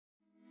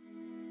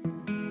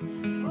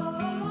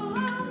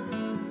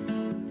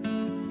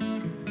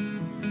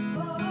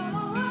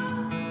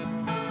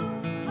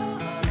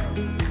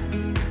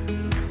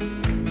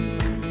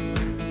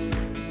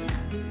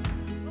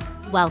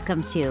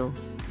Welcome to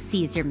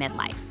Seize Your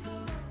Midlife,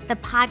 the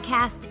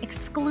podcast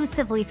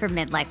exclusively for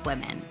midlife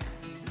women.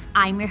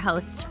 I'm your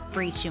host,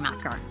 Bree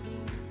Schumacher.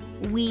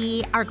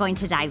 We are going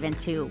to dive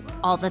into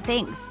all the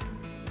things,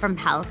 from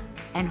health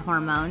and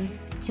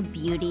hormones to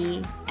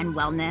beauty and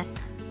wellness.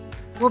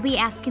 We'll be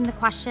asking the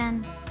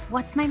question,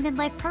 what's my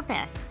midlife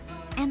purpose?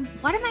 And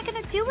what am I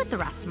going to do with the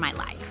rest of my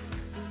life?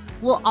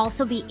 We'll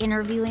also be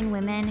interviewing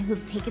women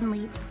who've taken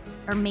leaps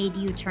or made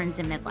U-turns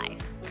in midlife.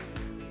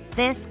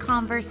 This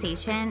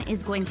conversation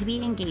is going to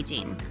be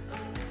engaging,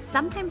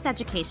 sometimes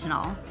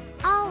educational,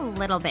 a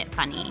little bit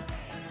funny,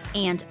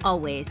 and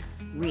always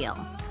real.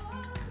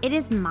 It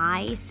is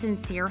my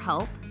sincere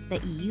hope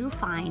that you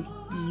find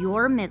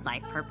your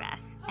midlife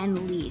purpose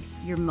and lead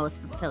your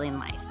most fulfilling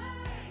life.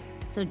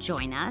 So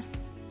join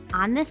us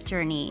on this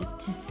journey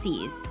to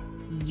seize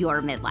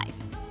your midlife.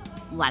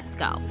 Let's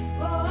go.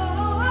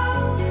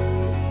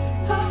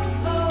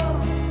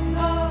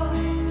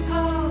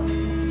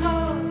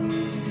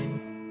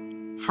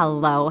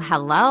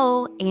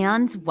 Hello,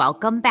 and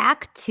welcome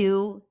back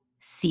to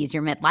Seize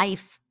Your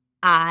Midlife.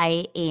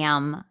 I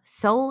am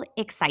so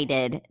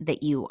excited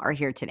that you are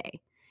here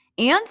today.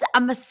 And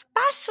I'm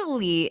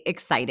especially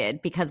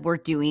excited because we're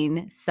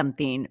doing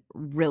something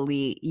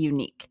really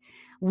unique.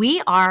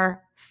 We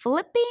are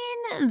flipping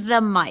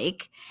the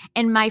mic,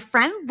 and my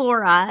friend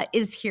Laura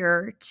is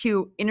here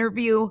to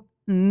interview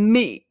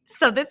me.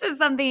 So this is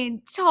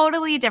something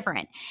totally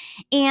different.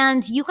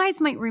 And you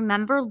guys might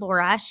remember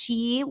Laura.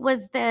 She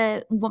was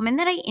the woman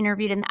that I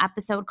interviewed in the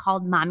episode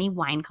called Mommy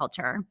Wine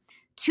Culture.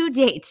 To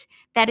date,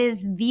 that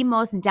is the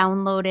most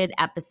downloaded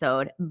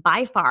episode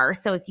by far.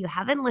 So if you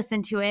haven't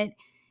listened to it,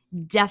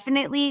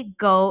 definitely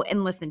go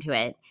and listen to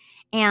it.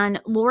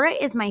 And Laura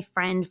is my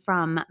friend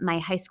from my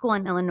high school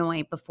in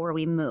Illinois before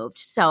we moved.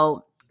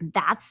 So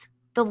that's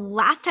the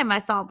last time I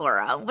saw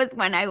Laura was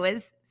when I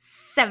was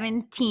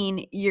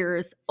 17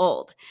 years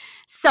old.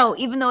 So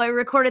even though I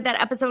recorded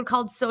that episode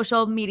called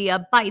Social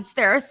Media Bites,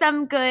 there are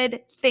some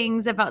good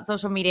things about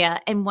social media,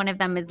 and one of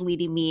them is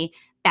leading me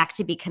back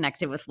to be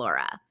connected with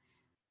Laura.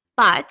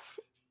 But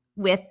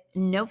with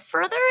no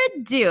further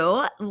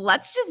ado,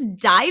 let's just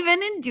dive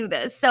in and do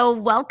this. So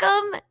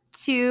welcome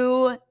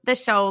to the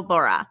show,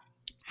 Laura.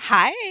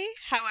 Hi,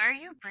 how are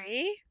you,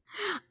 Bree?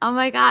 Oh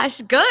my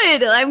gosh,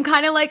 good. I'm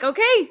kind of like,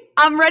 okay,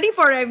 I'm ready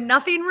for it. I have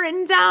nothing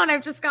written down.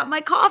 I've just got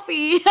my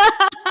coffee.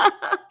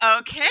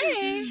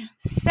 Okay,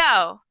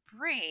 so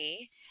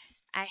Bree,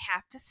 I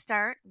have to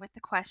start with the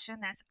question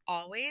that's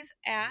always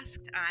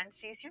asked on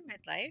Seize Your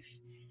Midlife,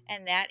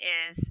 and that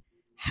is,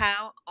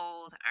 how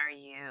old are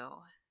you?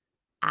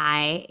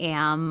 I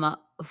am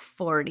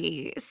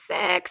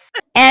 46.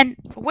 And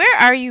where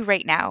are you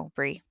right now,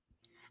 Bree?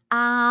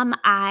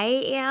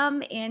 I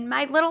am in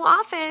my little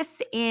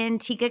office in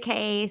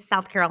TKK,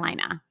 South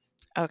Carolina.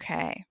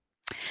 Okay,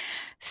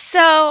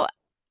 so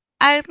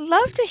I'd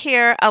love to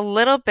hear a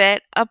little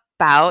bit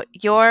about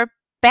your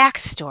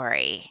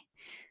backstory.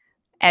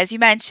 As you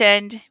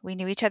mentioned, we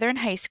knew each other in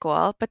high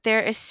school, but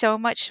there is so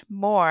much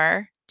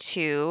more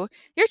to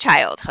your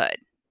childhood.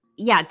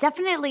 Yeah,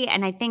 definitely.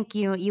 And I think,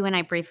 you and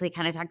I briefly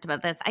kind of talked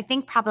about this. I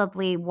think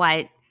probably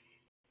what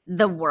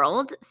the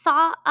world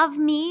saw of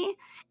me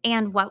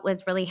and what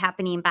was really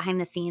happening behind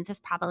the scenes is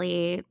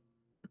probably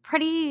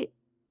pretty,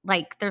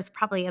 like, there's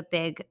probably a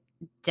big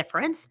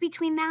difference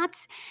between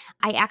that.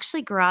 I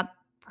actually grew up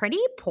pretty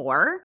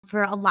poor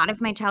for a lot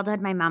of my childhood.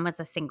 My mom was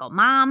a single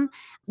mom,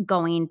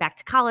 going back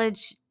to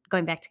college,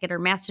 going back to get her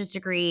master's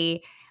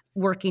degree,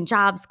 working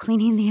jobs,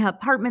 cleaning the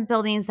apartment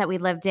buildings that we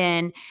lived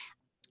in.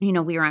 We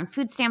were on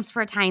food stamps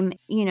for a time.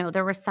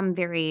 There were some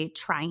very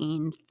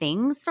trying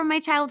things from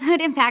my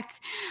childhood. In fact,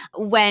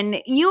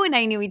 when you and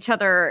I knew each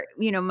other,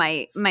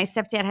 my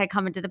stepdad had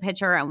come into the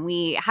picture and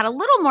we had a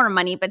little more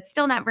money, but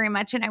still not very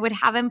much. And I would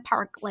have him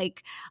park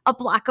like a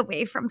block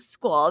away from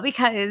school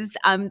because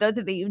those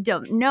of you who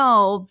don't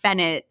know,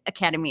 Bennett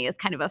Academy is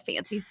kind of a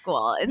fancy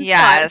school. And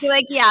yes. So I'd be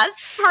like,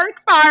 yes,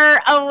 park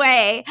far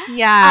away.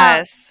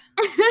 Yes.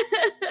 But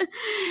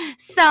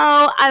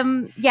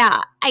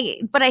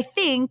I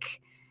think,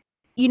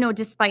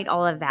 despite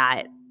all of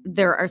that,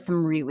 there are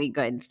some really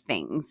good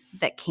things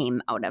that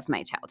came out of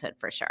my childhood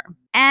for sure.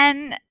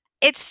 And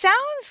it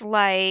sounds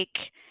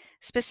like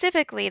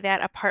specifically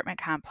that apartment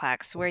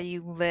complex where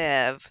you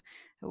live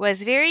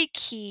was very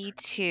key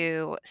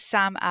to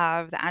some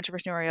of the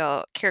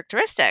entrepreneurial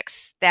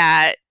characteristics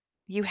that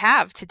you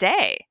have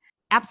today.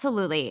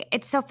 Absolutely.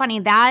 It's so funny.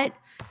 That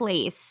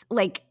place,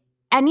 like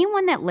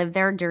anyone that lived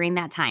there during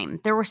that time,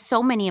 there were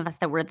so many of us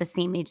that were the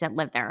same age that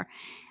lived there.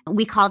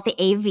 We call it the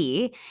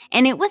AV,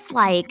 and it was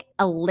like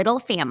a little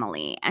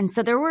family. And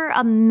so there were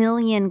a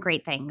million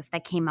great things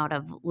that came out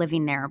of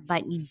living there,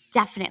 but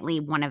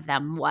definitely one of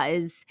them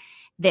was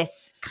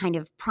this kind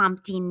of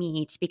prompting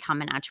me to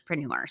become an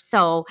entrepreneur.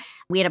 So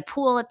we had a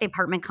pool at the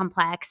apartment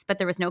complex, but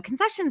there was no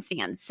concession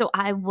stands. So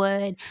I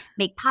would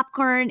make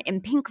popcorn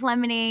and pink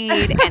lemonade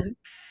and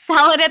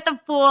sell it at the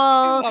pool.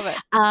 Love it.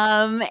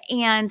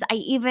 And I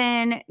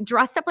even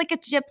dressed up like a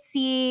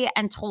gypsy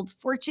and told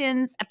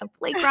fortunes at the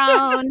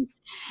playground.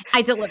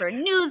 I delivered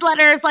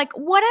newsletters, like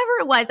whatever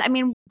it was. I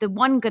mean, the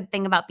one good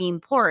thing about being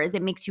poor is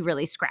it makes you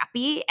really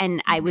scrappy.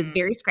 And I was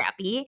very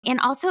scrappy. And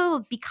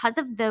also because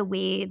of the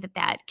way that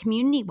that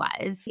community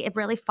was, it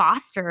really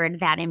fostered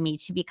that in me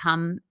to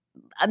become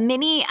a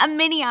mini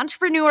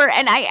entrepreneur.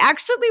 And I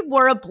actually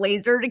wore a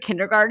blazer to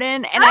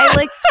kindergarten. And I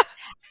like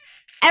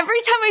every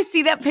time I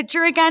see that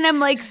picture again, I'm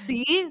like,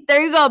 see,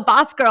 there you go,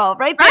 boss girl,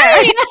 right there.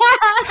 Right.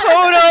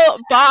 Total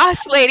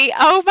boss lady.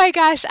 Oh my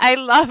gosh, I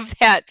love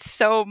that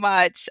so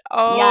much.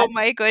 Oh Yes.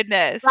 my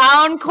goodness.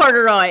 Brown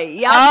corduroy.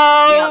 Yep.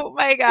 Oh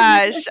my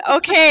gosh.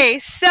 Okay,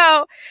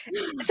 so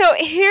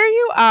here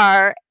you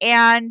are,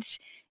 and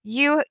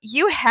you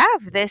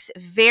have this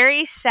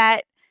very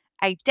set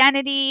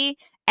identity.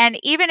 And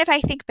even if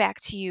I think back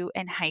to you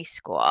in high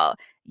school,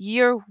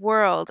 your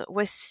world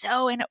was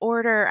so in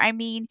order. I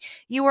mean,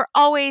 you were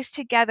always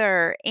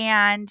together,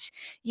 and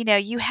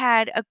you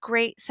had a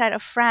great set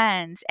of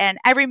friends. And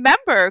I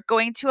remember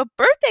going to a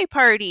birthday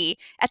party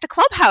at the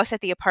clubhouse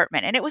at the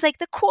apartment, and it was like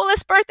the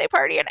coolest birthday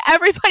party, and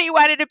everybody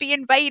wanted to be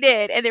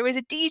invited, and there was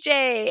a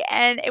DJ,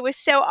 and it was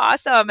so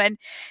awesome. And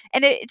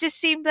it just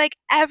seemed like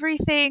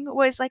everything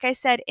was, like I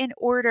said, in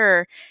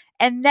order.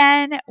 And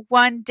then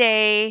one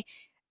day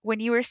when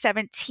you were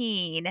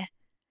 17,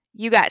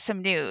 you got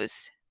some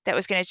news that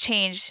was going to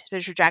change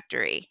the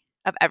trajectory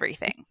of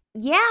everything.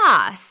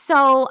 Yeah.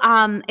 So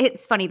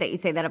it's funny that you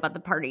say that about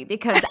the party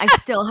because I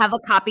still have a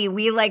copy.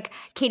 We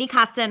Katie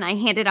Costa and I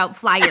handed out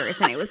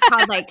flyers and it was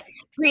called like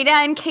Rita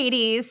and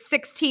Katie's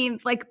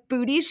 16th like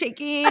booty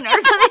shaking or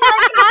something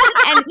like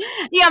that. And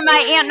yeah, my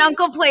aunt and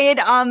uncle played.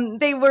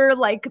 They were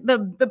like the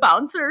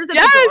bouncers and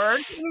the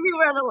dorks. We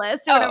were on the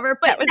list or whatever.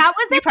 But that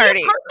was at the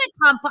apartment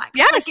complex.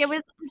 Yes. Like it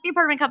was the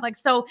apartment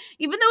complex. So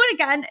even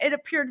though it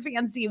appeared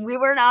fancy, we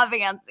were not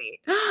fancy.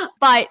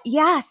 But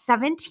yeah,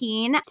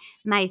 17,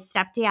 my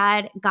stepdad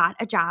got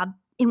a job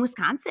in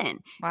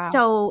Wisconsin. Wow.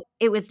 So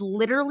it was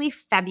literally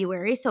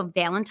February. So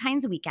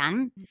Valentine's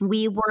weekend,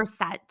 we were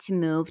set to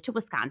move to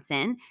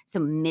Wisconsin. So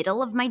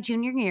middle of my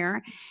junior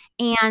year.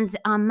 And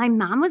my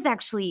mom was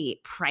actually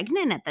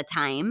pregnant at the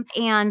time.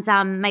 And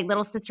my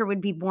little sister would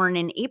be born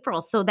in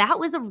April. So that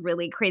was a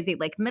really crazy,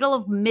 like middle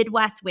of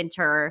Midwest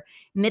winter,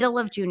 middle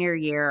of junior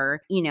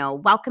year,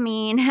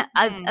 welcoming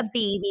a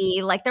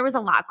baby. Like there was a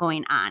lot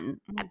going on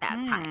at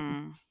that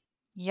time.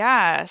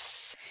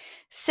 Yes.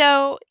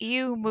 So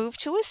you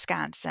moved to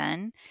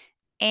Wisconsin,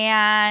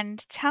 and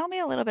tell me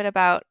a little bit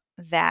about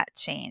that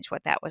change,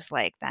 what that was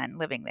like then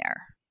living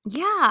there.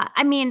 Yeah.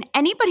 I mean,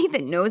 anybody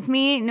that knows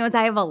me knows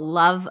I have a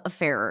love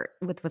affair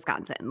with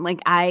Wisconsin.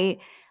 Like, I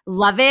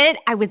love it.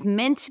 I was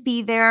meant to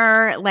be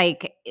there.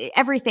 Like,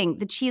 everything,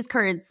 the cheese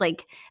curds,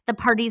 like the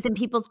parties in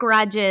people's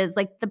garages,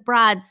 like the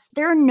brats.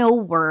 There are no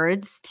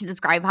words to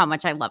describe how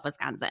much I love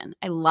Wisconsin.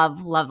 I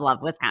love, love,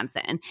 love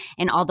Wisconsin.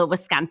 And all the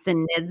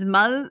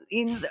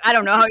Wisconsinisms, I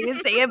don't know how you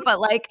say it, but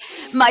like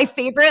my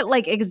favorite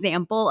like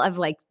example of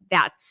like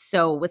that's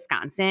so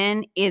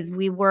Wisconsin is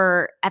we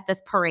were at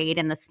this parade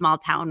in the small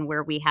town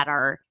where we had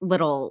our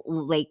little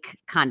lake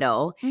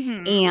condo.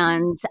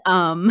 And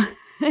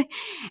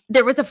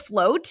there was a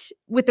float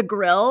with a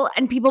grill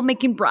and people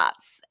making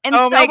brats. And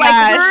oh so my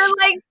gosh. we're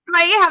like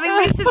having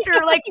my sister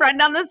like run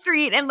down the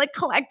street and like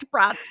collect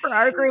brats for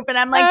our group. And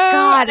I'm like,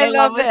 God, I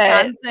love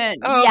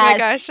Wisconsin. Oh my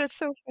gosh, that's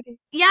so funny.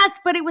 Yes,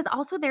 but it was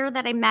also there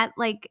that I met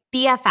like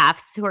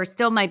BFFs who are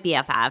still my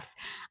BFFs.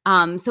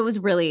 So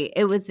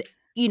it was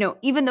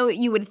even though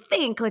you would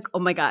think like, oh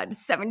my God,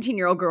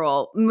 17-year-old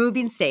girl,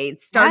 moving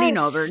states, starting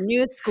over,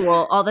 new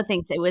school, all the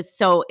things. It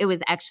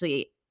was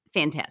actually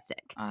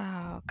fantastic.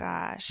 Oh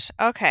gosh.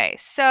 Okay.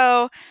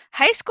 So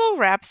high school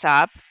wraps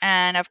up,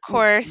 and of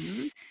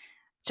course,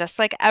 just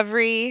like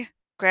every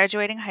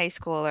graduating high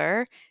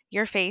schooler,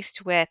 you're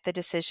faced with the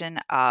decision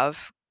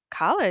of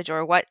college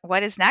or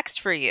what is next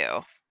for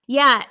you.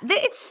 Yeah,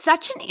 it's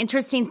such an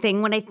interesting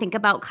thing when I think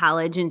about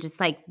college and just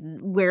like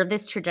where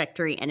this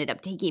trajectory ended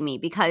up taking me,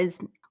 because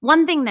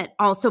one thing that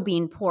also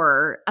being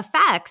poor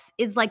affects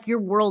is like your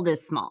world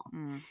is small.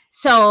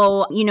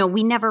 So,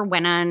 we never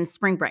went on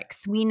spring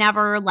breaks. We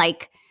never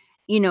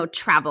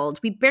traveled.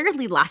 We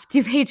barely left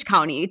DuPage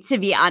County, to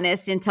be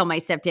honest, until my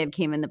stepdad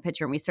came in the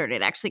picture and we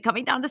started actually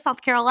coming down to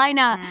South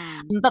Carolina.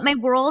 But my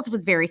world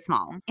was very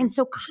small. And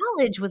so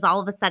college was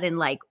all of a sudden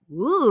like,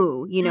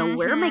 woo,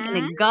 where am I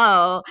going to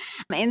go?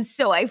 And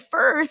so I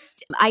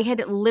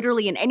had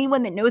literally, and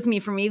anyone that knows me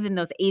from even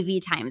those AV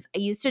times, I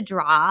used to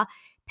draw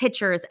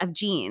pictures of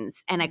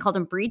jeans and I called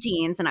them Brie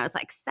jeans. And I was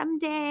like,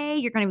 someday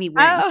you're going to be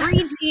wearing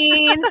Brie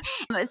jeans.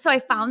 So I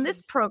found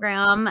this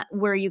program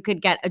where you could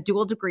get a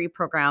dual degree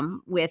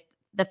program with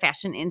the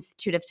Fashion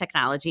Institute of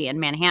Technology in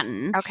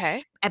Manhattan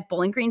Okay. at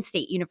Bowling Green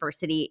State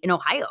University in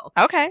Ohio.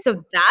 Okay. So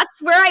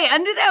that's where I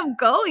ended up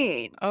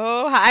going.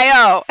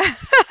 Ohio.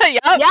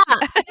 Yep.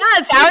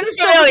 Yeah. Sounds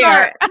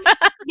familiar.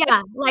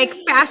 Yeah, like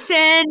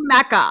fashion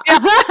mecca.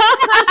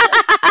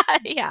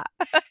 Yeah.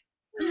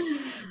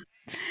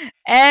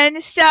 And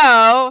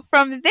so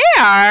from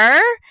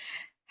there,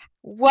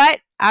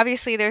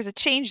 obviously there's a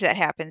change that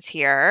happens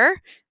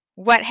here.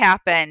 What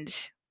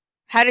happened?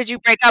 How did you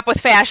break up with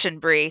fashion,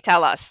 Brie?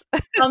 Tell us.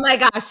 Oh my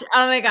gosh.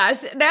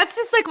 That's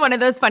just like one of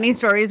those funny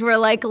stories where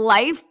like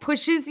life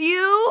pushes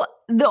you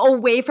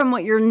away from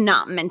what you're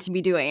not meant to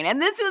be doing.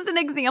 And this was an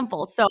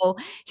example. So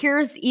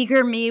here's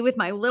eager me with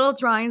my little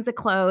drawings of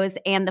clothes.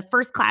 And the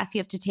first class you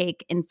have to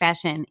take in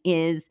fashion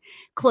is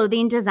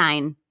clothing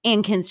design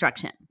and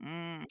construction.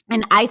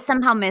 And I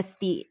somehow missed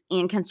the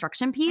and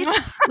construction piece,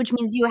 which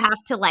means you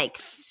have to like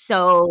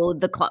sew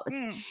the clothes.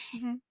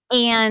 Mm-hmm.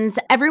 And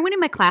everyone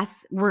in my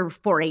class were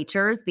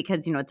 4-Hers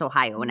because, you know, it's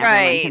Ohio and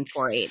everyone's in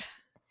 4-H.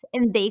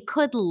 And they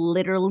could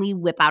literally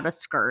whip out a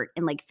skirt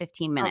in like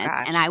 15 minutes.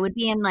 And I would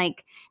be in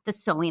like the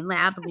sewing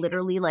lab,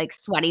 literally like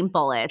sweating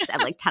bullets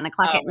at like 10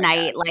 o'clock at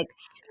night, like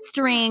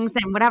strings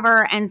and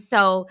whatever. And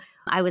so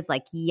I was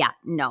like, yeah,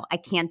 no, I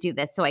can't do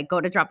this. So I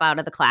go to drop out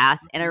of the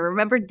class. And I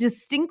remember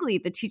distinctly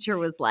the teacher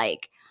was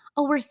like,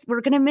 oh,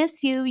 we're going to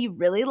miss you. You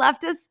really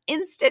left us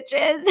in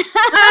stitches.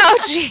 Oh,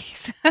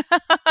 jeez.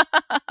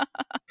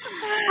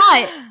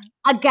 But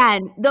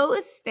again,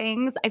 those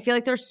things, I feel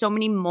like there's so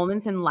many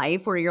moments in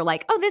life where you're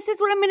like, oh, this is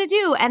what I'm going to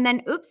do. And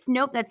then, oops,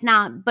 nope, that's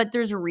not. But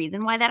there's a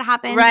reason why that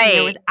happened. Right.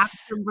 There was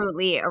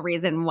absolutely a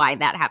reason why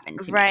that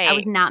happened to me. I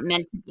was not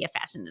meant to be a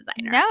fashion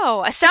designer.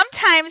 No.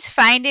 Sometimes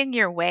finding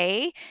your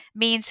way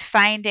means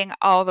finding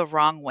all the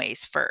wrong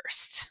ways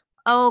first.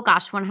 Oh,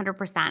 gosh,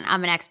 100%.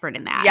 I'm an expert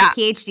in that. Yeah.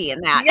 PhD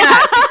in that.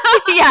 Yes.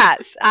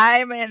 Yes.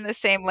 I'm in the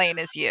same lane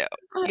as you.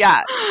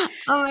 Yeah.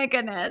 Oh, my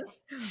goodness.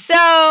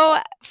 So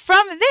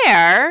from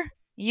there,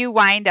 you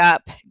wind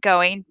up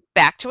going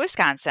back to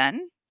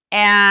Wisconsin.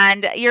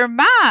 And your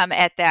mom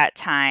at that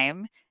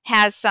time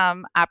has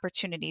some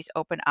opportunities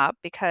open up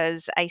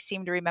because I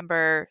seem to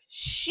remember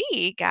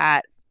she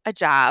got a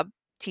job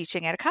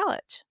teaching at a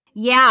college.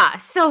 Yeah.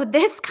 So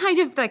this kind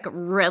of like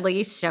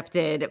really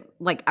shifted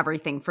like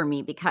everything for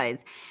me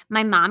because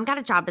my mom got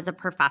a job as a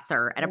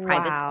professor at a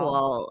private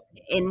school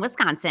in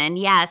Wisconsin.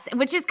 Yes.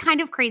 Which is kind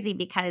of crazy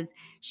because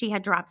she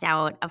had dropped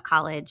out of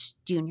college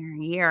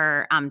junior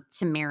year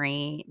to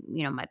marry,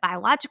 you know, my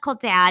biological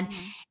dad.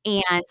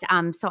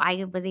 And so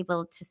I was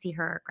able to see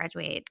her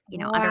graduate, you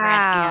know,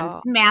 undergrad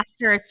and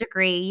master's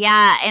degree.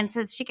 Yeah. And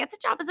so she gets a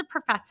job as a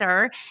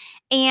professor.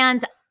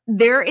 And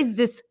there is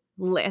this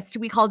list.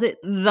 We called it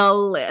the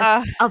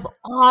list of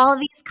all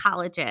these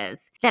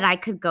colleges that I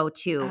could go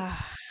to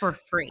for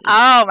free.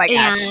 Oh my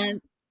gosh.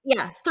 And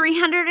yeah,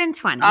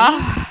 320.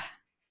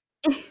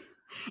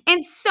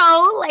 And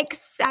so like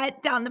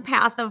set down the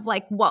path of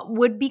like what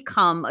would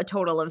become a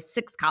total of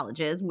 6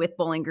 colleges with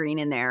Bowling Green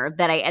in there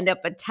that I end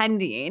up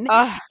attending.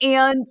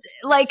 And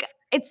like,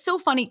 it's so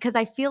funny because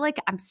I feel like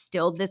I'm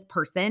still this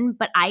person,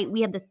 but we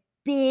had this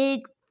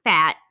big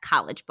fat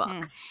college book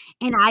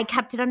and I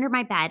kept it under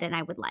my bed and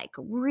I would like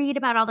read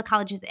about all the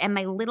colleges. And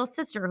my little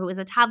sister, who was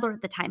a toddler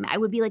at the time, I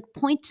would be like,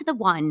 point to the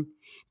one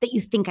that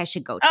you think I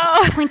should go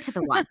to. Point to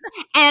the one.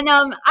 And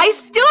I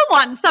still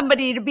want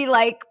somebody to be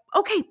like,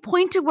 okay,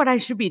 point to what I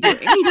should be doing.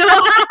 You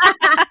know?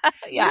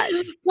 Yes.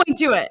 Point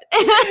to it.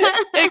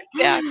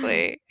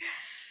 Exactly.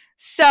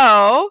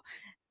 So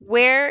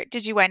where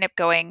did you wind up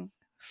going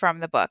from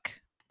the book?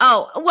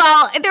 Oh,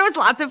 well, there was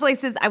lots of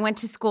places. I went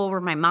to school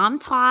where my mom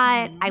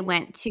taught. I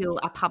went to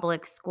a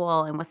public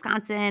school in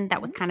Wisconsin.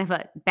 That was kind of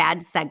a bad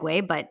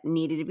segue, but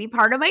needed to be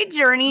part of my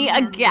journey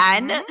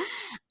again.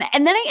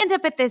 And then I end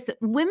up at this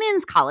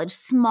women's college,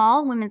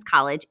 small women's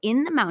college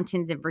in the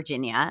mountains of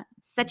Virginia.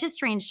 Such a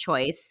strange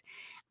choice.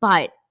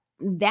 But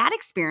that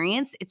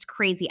experience, it's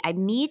crazy. I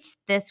meet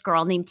this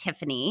girl named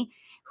Tiffany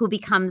who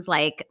becomes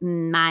like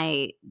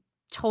my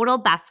total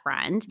best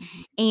friend.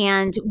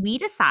 And we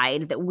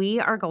decide that we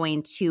are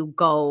going to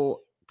go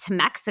to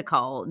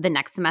Mexico the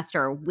next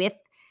semester with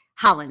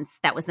Hollins.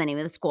 That was the name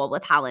of the school,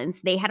 with Hollins.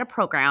 They had a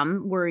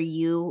program where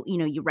you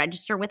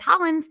register with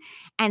Hollins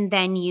and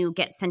then you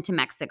get sent to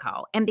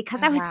Mexico. And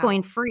because I was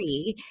going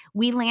free,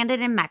 we landed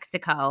in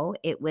Mexico.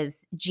 It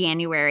was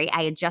January.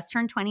 I had just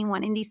turned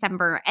 21 in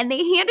December and they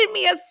handed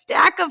me a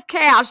stack of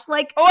cash,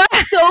 like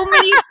so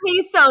many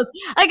pesos.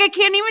 Like I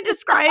can't even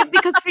describe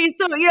because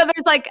peso,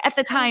 there's like at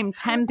the time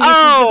 10 pesos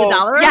to the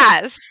dollar.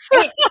 Yes.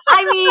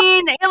 I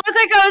mean, it looked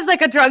like I was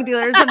like a drug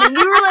dealer or something.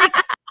 You were like,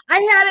 I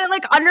had it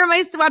like under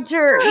my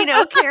sweatshirt,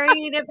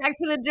 carrying it back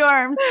to the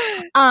dorms.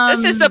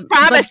 This is the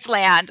promised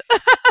land.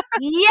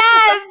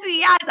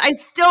 Yes. I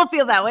still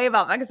feel that way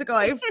about Mexico.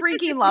 I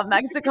freaking love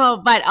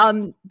Mexico. But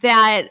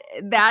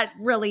that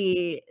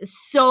really,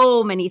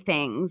 so many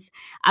things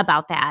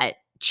about that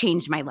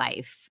changed my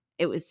life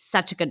it was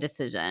such a good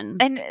decision.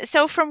 And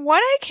so from what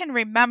I can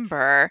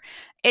remember,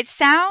 it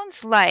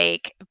sounds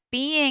like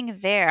being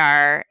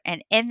there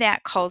and in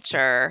that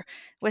culture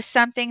was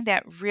something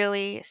that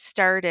really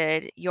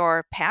started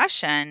your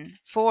passion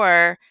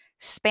for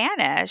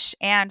Spanish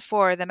and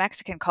for the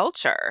Mexican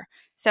culture.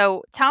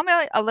 So tell me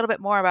a little bit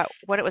more about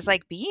what it was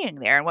like being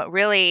there and what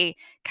really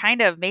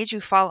kind of made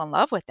you fall in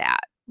love with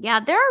that. Yeah,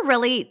 there are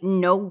really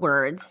no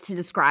words to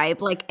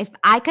describe. Like, if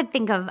I could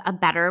think of a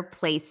better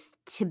place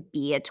to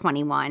be at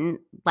 21,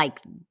 like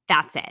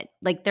that's it.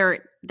 Like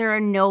there are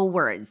no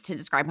words to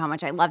describe how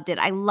much I loved it.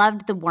 I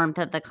loved the warmth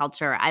of the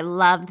culture. I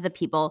loved the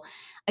people.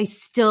 I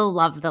still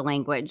love the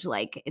language.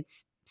 Like,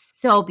 it's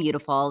so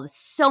beautiful.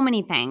 So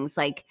many things.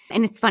 Like,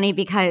 and it's funny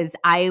because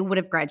I would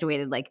have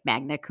graduated like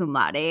magna cum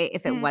laude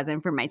if it Mm.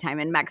 wasn't for my time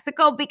in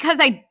Mexico, because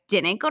I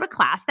didn't go to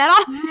class that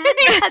often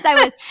because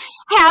I was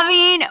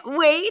having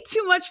way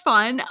too much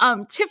fun.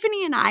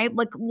 Tiffany and I,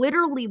 like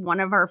literally one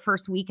of our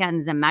first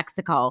weekends in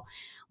Mexico,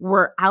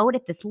 were out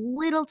at this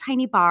little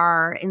tiny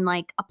bar in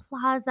like a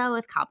plaza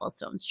with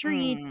cobblestone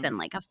streets and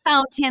like a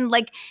fountain,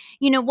 like,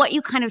 you know, what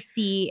you kind of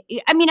see.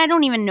 I mean, I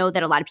don't even know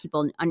that a lot of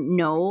people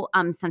know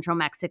Central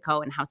Mexico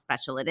and how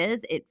special it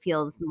is. It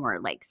feels more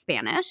like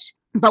Spanish,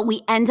 but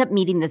we end up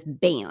meeting this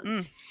band.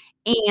 Mm.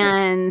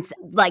 And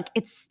like,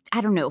 it's,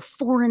 I don't know,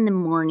 4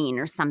 a.m.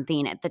 or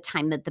something at the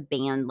time that the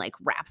band like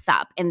wraps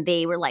up. And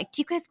they were like,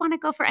 do you guys want to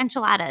go for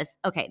enchiladas?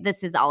 Okay,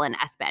 this is all in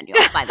Espanol,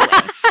 by the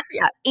way.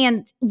 Yeah.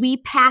 And we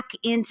pack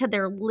into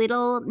their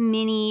little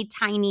mini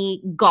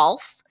tiny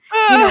Golf,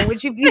 you know,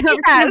 which if you've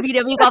ever seen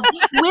a VW Golf,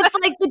 with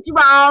like the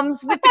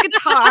drums, with the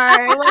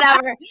guitar,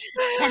 whatever.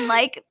 And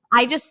like,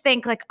 I just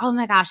think like, oh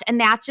my gosh.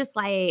 And that just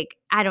like,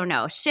 I don't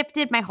know,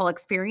 shifted my whole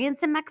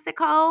experience in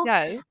Mexico.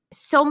 Yes.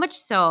 So much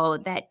so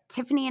that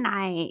Tiffany and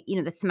I, you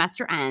know, the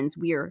semester ends,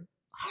 we are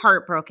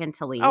heartbroken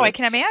to leave. Oh, I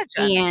can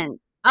imagine. And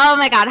oh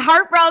my God,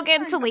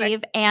 heartbroken to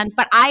leave. And,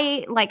 but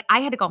I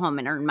had to go home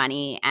and earn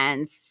money.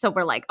 And so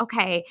we're like,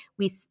 okay,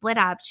 we split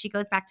up. She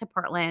goes back to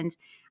Portland.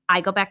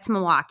 I go back to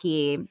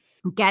Milwaukee,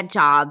 get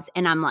jobs.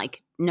 And I'm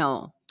like,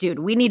 no, dude,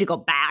 we need to go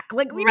back.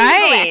 Like, we need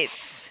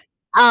to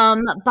go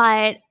back.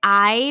 But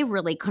I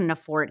really couldn't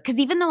afford, because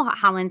even though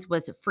Hollins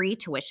was free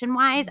tuition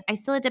wise, I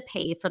still had to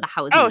pay for the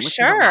housing. Oh, which was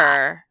a lot.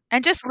 sure.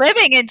 And just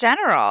living in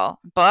general,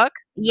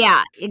 books.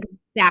 Yeah,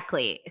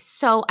 exactly.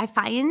 So I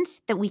find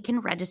that we can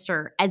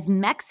register as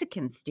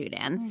Mexican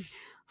students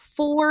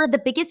for the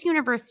biggest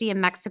university in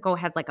Mexico,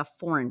 has like a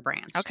foreign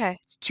branch. Okay.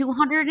 It's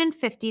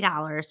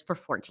 $250 for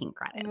 14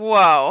 credits.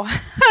 Whoa.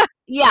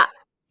 Yeah.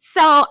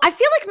 So I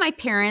feel like my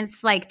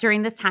parents, like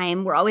during this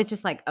time, were always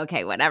just like,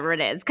 okay, whatever it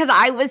is. Cause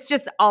I was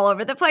just all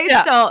over the place.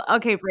 Yeah. So,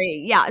 okay,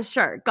 Bree, yeah,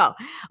 sure, go.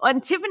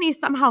 And Tiffany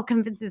somehow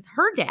convinces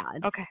her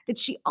dad that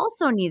she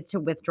also needs to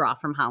withdraw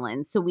from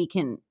Holland so we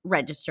can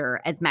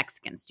register as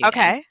Mexican students.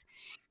 Okay.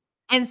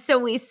 And so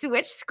we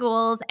switch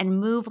schools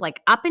and move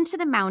like up into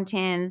the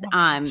mountains.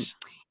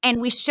 And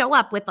we show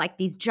up with like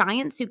these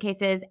giant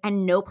suitcases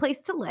and no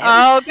place to live.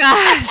 Oh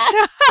gosh.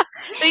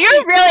 So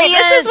you're really,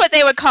 this is what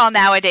they would call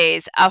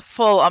nowadays a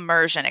full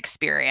immersion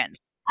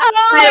experience.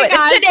 Oh my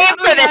gosh. There's a name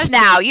for this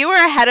now. You were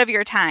ahead of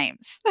your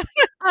times. Oh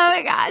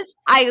my gosh.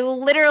 I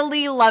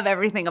literally love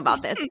everything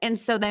about this. And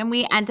so then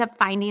we end up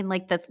finding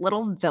like this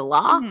little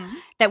villa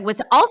that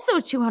was also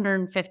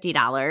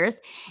 $250.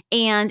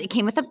 And it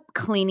came with a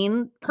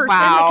cleaning person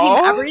that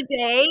came every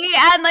day.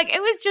 And like,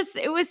 it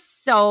was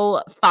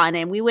so fun.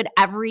 And we would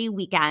every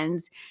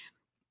weekend,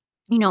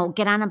 you know,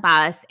 get on a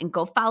bus and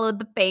go follow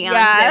the band.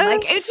 And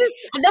like, it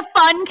just, the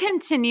fun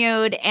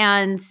continued.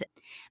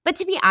 But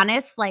to be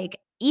honest, like,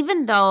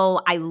 even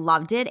though I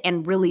loved it,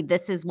 and really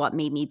this is what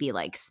made me be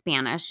like,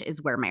 Spanish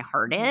is where my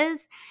heart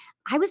is,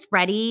 I was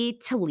ready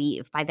to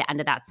leave by the end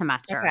of that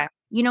semester. Okay.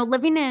 You know,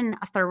 living in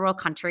a third world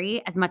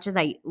country, as much as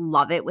I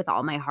love it with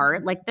all my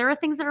heart, like there are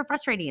things that are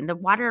frustrating. The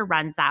water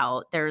runs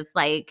out. There's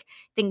like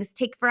things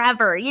take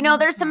forever. You know,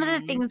 there's some of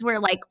the things where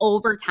like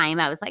over time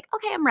I was like,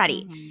 okay, I'm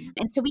ready.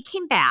 And so we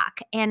came back.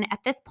 And at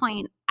this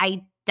point,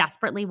 I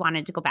desperately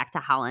wanted to go back to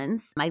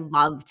Hollins. I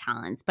loved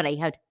Hollins, but I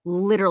had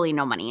literally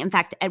no money. In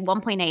fact, at one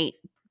point I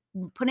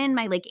put in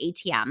my like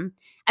ATM.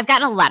 I've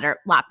gotten a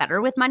lot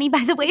better with money,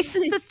 by the way,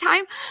 since this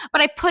time.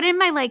 But I put in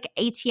my like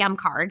ATM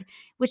card,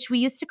 which we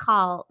used to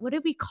call, what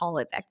did we call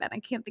it back then? I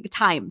can't think of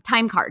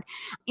time card,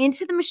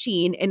 into the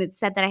machine. And it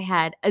said that I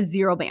had a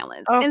zero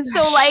balance. Oh, and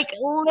so like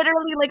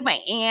literally like my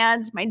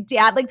aunt, my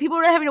dad, like people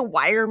were having to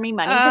wire me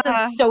money because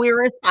I'm so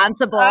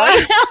irresponsible.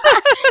 I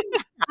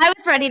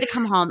was ready to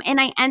come home.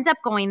 And I end up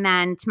going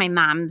then to my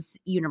mom's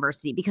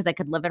university because I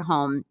could live at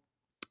home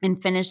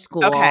and finish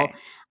school. Okay.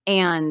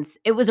 And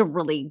it was a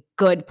really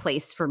good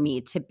place for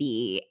me to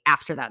be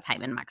after that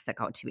time in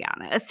Mexico, to be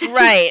honest.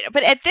 Right.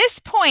 But at this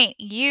point,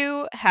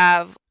 you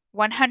have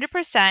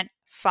 100%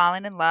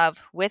 fallen in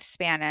love with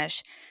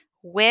Spanish,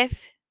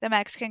 with the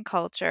Mexican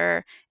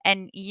culture,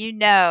 and you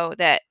know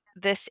that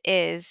this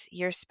is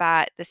your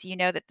spot. You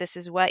know that this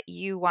is what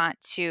you want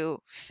to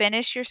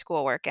finish your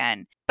schoolwork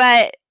in.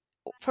 But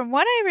from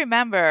what I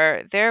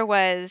remember, there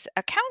was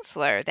a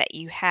counselor that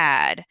you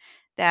had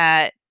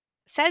that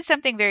said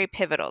something very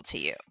pivotal to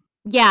you.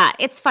 Yeah,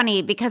 it's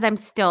funny because I'm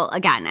still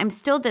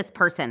this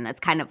person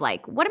that's kind of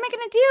like, what am I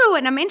going to do?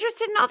 And I'm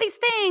interested in all these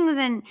things.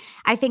 And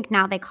I think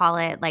now they call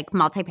it like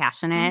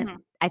multi-passionate. Mhm.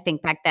 I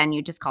think back then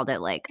you just called it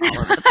like all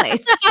over the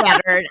place,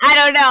 scattered. I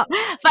don't know.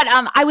 But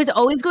I was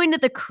always going to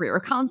the career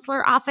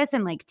counselor office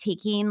and like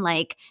taking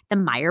like the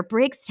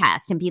Myers-Briggs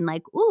test and being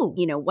like, ooh,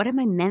 what am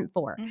I meant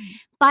for? Mhm.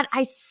 But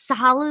I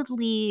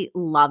solidly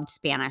loved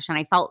Spanish and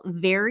I felt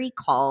very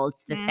called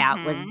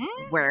that was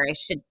Mhm. where I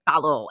should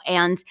follow.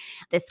 And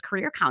this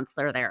career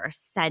counselor there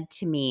said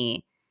to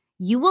me,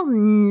 you will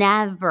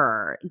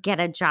never get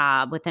a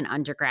job with an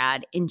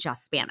undergrad in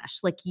just Spanish.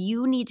 Like,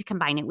 you need to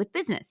combine it with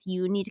business.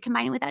 You need to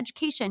combine it with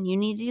education. You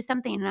need to do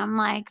something. And I'm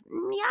like,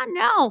 yeah,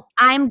 no,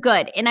 I'm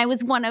good. And I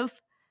was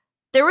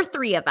there were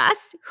 3 of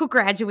us who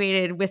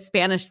graduated with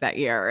Spanish that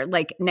year,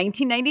 like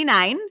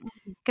 1999,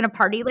 gonna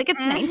party like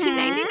it's Mhm.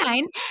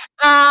 1999.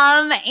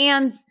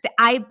 And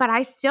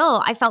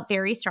I felt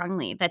very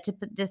strongly that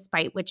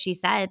despite what she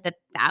said,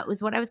 that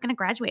was what I was gonna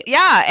graduate with.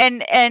 Yeah,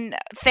 and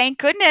thank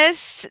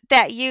goodness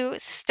that you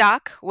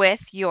stuck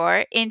with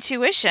your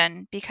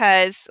intuition,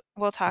 because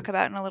we'll talk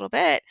about in a little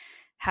bit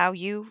how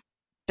you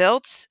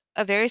built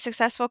a very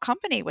successful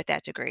company with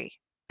that degree.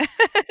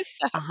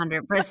 So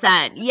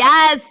 100%.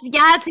 Yes,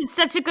 yes, it's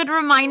such a good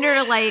reminder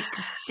to, like,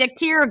 stick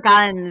to your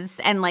guns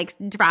and, like,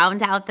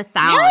 drown out the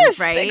sound, yes,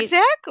 right?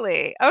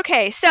 exactly.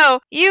 Okay, so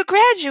you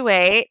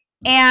graduate,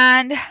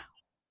 and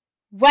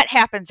what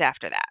happens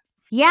after that?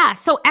 Yeah,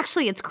 so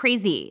actually it's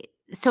crazy.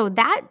 So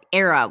that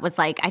era was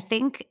like, I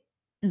think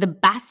the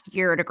best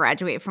year to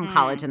graduate from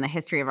college Mm, in the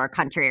history of our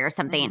country or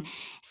something. mhm,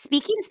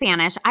 Speaking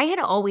Spanish, I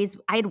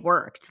had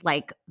worked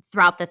like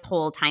throughout this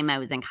whole time I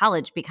was in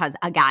college because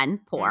again,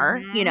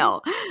 poor,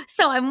 mhm.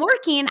 So I'm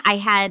working. I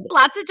had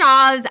lots of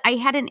jobs. I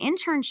had an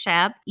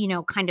internship,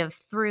 kind of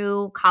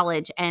through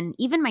college. And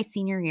even my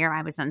senior year,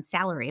 I was on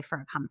salary for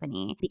a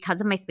company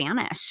because of my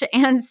Spanish.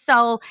 And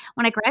so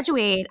when I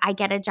graduate, I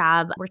get a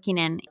job working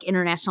in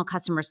international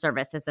customer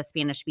service as the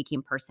Spanish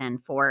speaking person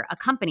for a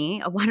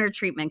company, a water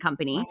treatment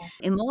company Wow.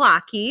 in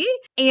Milwaukee.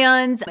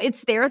 And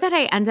it's there that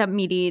I end up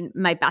meeting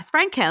my best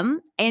friend,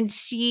 Kim, and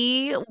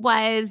she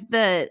was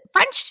the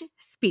French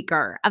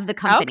speaker of the Okay.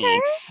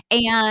 company.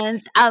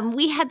 And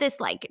we had this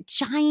like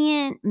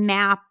giant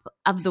map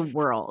of the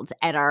world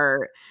at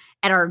our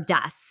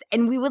desks,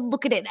 and we would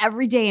look at it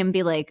every day and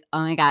be like, oh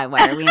my God,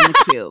 why are we in the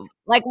cube?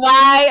 Like,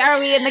 why are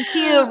we in the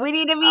cube? We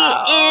need to be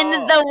in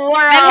Oh, the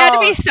that had to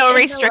be world. so In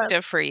the world.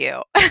 restrictive for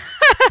you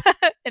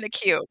in a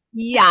cube.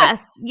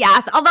 Yes,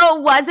 yes. Although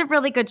it was a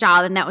really good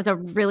job and that was a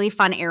really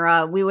fun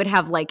era. We would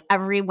have like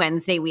every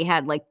Wednesday we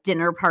had like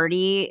dinner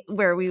party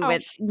where Oh,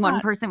 one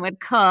fun. person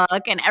would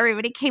cook and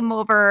everybody came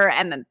over,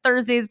 and then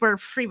Thursdays were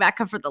free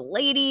Becca for the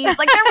ladies.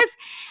 Like there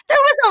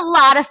was a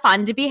lot of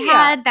fun to be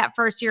Yeah. had that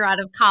first year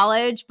out of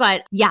college.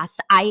 But yes,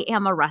 I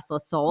am a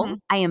restless soul. Mhm,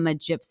 I am a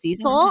gypsy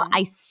soul. mhm,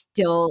 I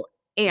still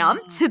am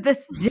mhm. to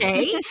this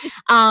day.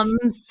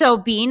 So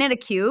being at a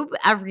cube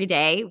every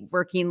day,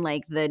 working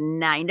like the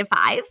 9 to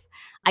 5,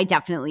 I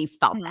definitely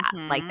felt that,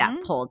 like that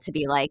Mhm. pull to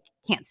be like,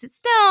 can't sit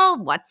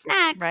still. What's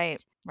Right,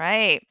 next?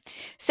 right.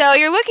 So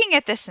you're looking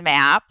at this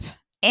map,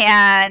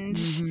 and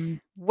Mhm.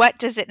 what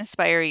does it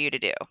inspire you to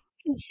do?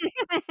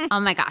 Oh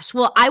my gosh.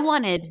 Well, I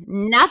wanted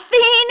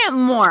nothing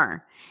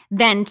more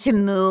than to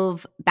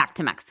move back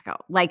to Mexico.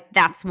 Like,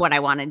 that's what I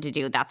wanted to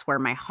do. That's where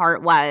my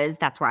heart was.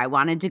 That's where I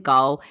wanted to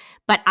go.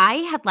 But I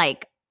had,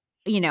 like,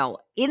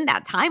 in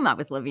that time I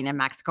was living in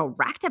Mexico,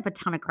 racked up a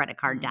ton of credit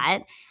card Mhm,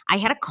 debt. I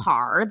had a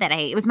car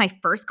it was my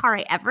first car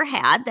I ever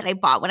had that I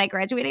bought when I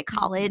graduated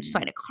college. So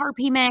I mhm. had a car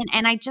payment,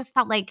 and I just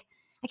felt like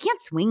I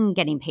can't swing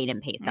getting paid in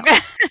pesos.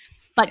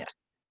 But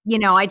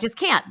Yeah. I just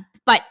can't.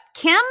 But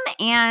Kim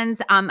and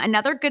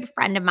another good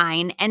friend of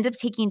mine end up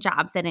taking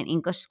jobs at an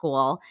English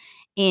school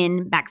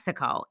in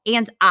Mexico.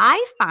 And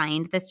I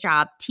find this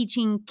job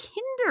teaching Mm.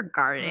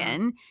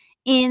 kindergarten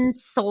in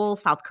Seoul,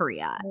 South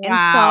Korea. And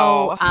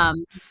so Wow.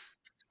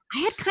 I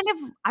had kind of,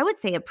 I would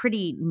say, a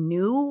pretty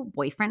new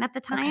boyfriend at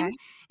the Okay. time.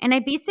 And I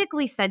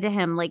basically said to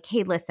him, like,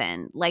 hey,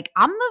 listen, like,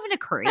 I'm moving to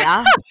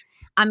Korea.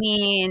 I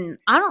mean,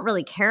 I don't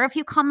really care if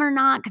you come or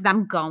not because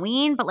I'm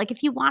going, but like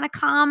if you want to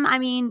come, I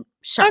mean,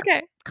 sure,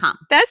 Okay. come.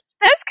 That's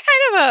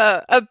kind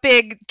of a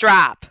big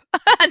drop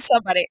on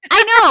somebody.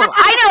 I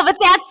know, but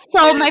that's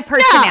so my Yeah.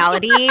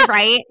 personality,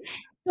 right?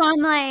 So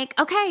I'm like,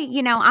 okay,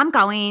 I'm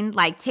going,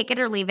 like, take it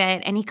or leave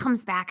it. And he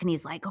comes back and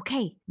he's like,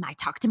 okay, I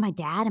talked to my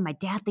dad, and my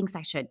dad thinks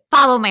I should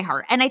follow my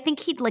heart. And I think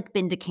he'd like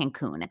been to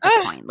Cancun at this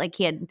Ugh. point. Like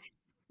he had,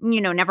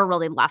 never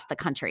really left the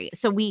country.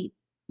 So we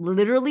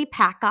literally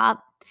pack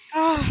up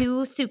Ah,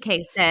 2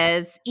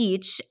 suitcases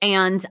each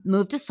and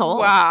moved to Seoul,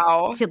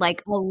 wow. to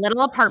like a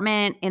little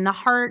apartment in the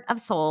heart of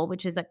Seoul,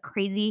 which is a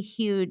crazy,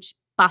 huge,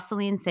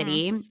 bustling Mm.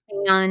 city.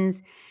 And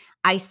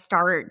I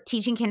start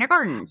teaching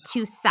kindergarten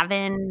to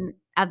 7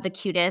 of the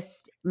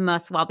cutest,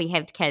 most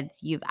well-behaved kids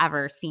you've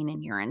ever seen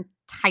in your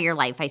entire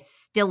life. I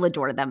still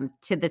adore them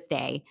to this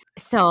day.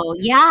 So,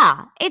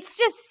 yeah, it's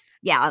just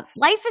yeah,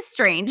 life is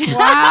strange.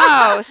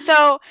 Wow.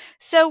 So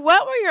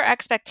what were your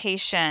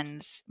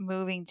expectations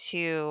moving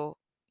to,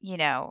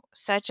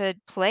 such a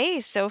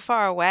place so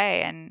far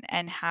away,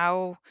 and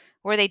how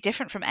were they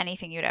different from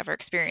anything you'd ever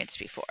experienced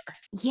before?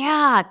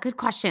 Yeah, good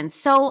question.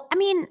 So, I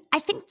mean, I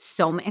think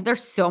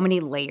there's so many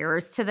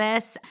layers to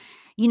this.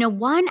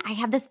 One, I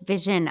had this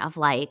vision of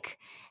like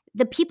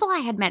the people I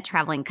had met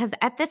traveling, because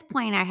at this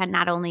point I had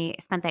not only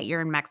spent that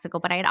year in Mexico,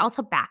 but I had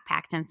also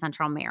backpacked in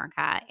Central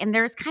America. And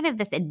there's kind of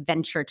this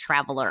adventure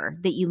traveler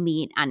that you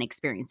meet on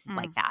experiences Mm,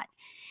 like that.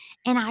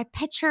 And I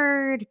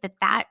pictured that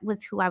that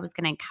was who I was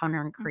going to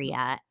encounter in mhm.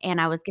 Korea. And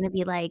I was going to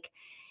be like,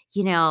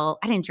 I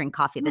didn't drink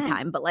coffee at the Mm,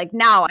 time, but like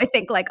now I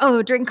think like,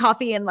 oh, drink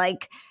coffee and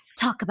like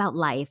talk about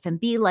life and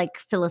be like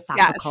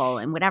philosophical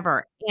yes. and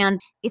whatever. And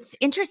it's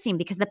interesting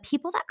because the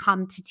people that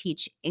come to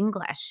teach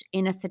English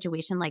in a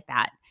situation like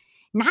that,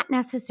 not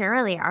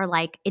necessarily are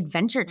like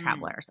adventure Mm.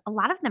 travelers. A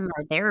lot of them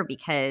are there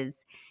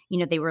because,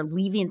 they were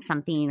leaving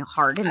something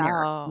hard in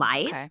their Oh,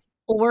 okay. lives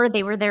or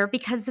they were there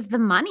because of the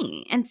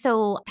money. And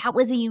so that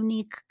was a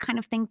unique kind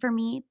of thing for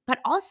me. But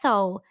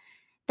also,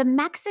 the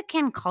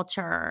Mexican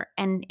culture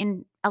and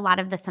in a lot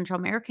of the Central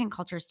American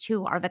cultures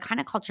too are the kind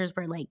of cultures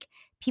where like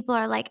people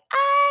are like,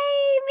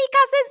 "Ay, mi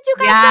casa es tu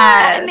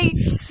casa," and they, you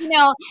Yes.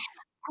 know,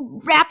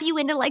 wrap you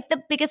into like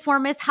the biggest,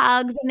 warmest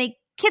hugs and they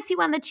kiss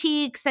you on the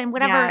cheeks and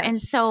whatever.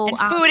 And Yes. so, And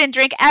food and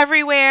drink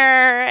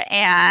everywhere,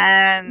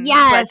 and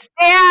yes, let's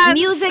dance,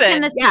 music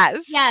in the and street.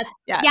 yes. Yes,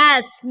 Yes.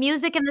 yes,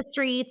 music in the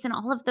streets and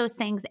all of those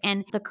things,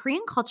 and the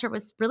Korean culture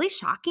was really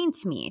shocking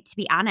to me, to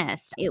be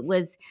honest. It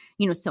was,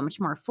 so much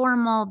more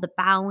formal, the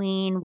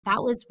bowing,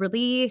 that was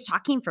really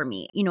shocking for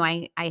me.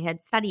 I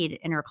had studied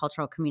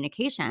intercultural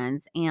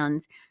communications and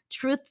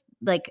truth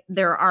like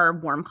there are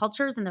warm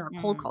cultures and there are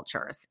cold Mm,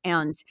 cultures,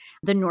 and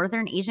the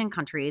Northern Asian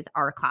countries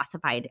are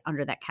classified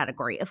under that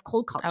category of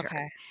cold okay.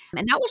 cultures.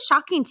 And that was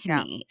shocking to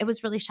Yeah. me. It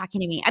was really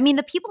shocking to me. I mean,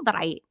 the people that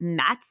I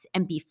met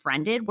and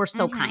befriended were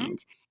so Mhm. kind.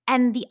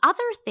 And the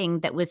other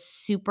thing that was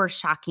super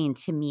shocking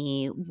to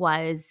me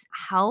was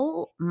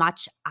how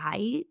much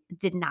I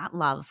did not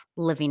love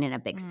living in a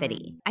big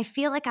city. Mm, I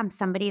feel like I'm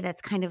somebody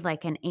that's kind of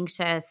like an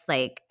anxious,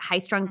 like high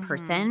strung mhm.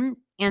 person.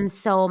 And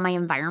so my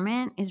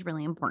environment is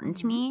really important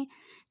to Mhm. me.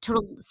 To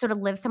sort of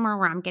live somewhere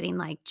where I'm getting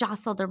like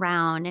jostled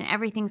around and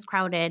everything's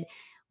crowded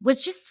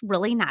was just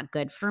really not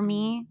good for Mm,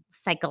 me mhm.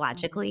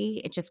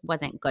 psychologically. It just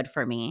wasn't good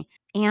for me.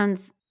 And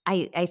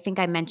I think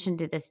I mentioned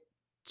this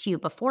to you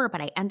before,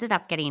 but I ended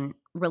up getting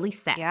really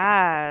sick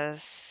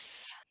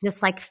Yes.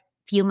 just like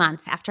few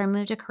months after I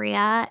moved to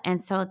Korea.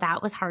 And so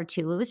that was hard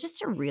too. It was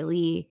just a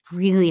really,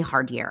 really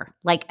hard year.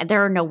 Like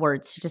there are no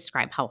words to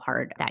describe how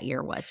hard that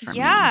year was for me.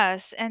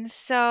 Yes, and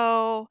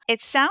so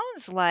it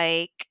sounds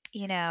like,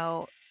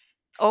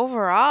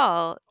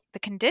 overall, the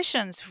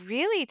conditions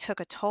really took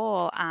a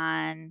toll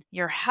on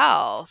your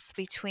health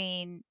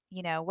between,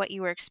 what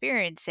you were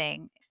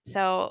experiencing.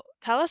 So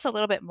tell us a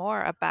little bit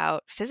more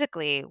about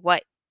physically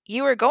what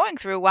you were going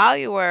through while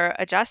you were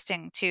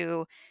adjusting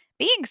to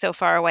being so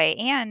far away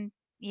and,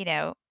 you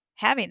know,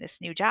 having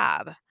this new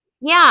job.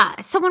 Yeah.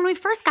 So when we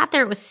first got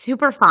there, it was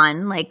super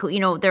fun. Like,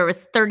 there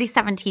was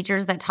 37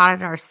 teachers that taught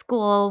at our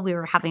school. We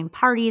were having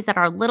parties at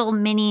our little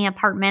mini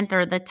apartment.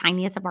 They're the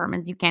tiniest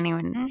apartments you can't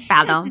even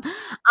fathom.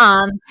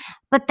 Um,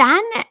 but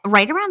then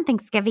right around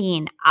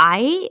Thanksgiving,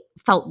 I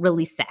felt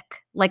really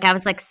sick. Like I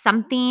was like,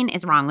 something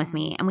is wrong with Mhm.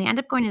 me. And we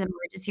ended up going to the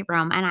emergency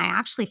room and I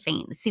actually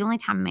faint. It's the only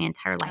time in my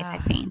entire life I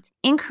Ugh. faint.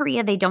 In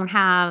Korea, they don't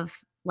have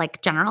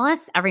like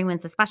generalists,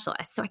 everyone's a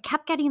specialist. So I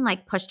kept getting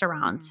like pushed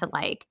around Mhm. to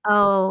like,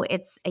 oh,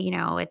 it's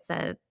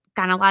a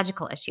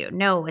gynecological issue.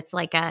 No, it's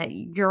like a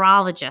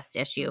urologist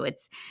issue.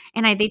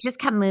 They just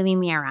kept moving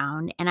me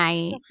around and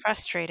So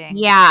frustrating.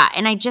 yeah,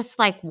 and I just,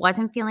 like,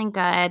 wasn't feeling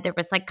good. There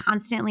was, like,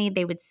 constantly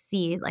they would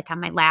see, like, on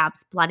my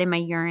labs, blood in my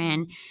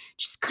urine. Mhm.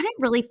 Just couldn't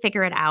really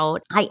figure it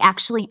out. I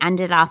actually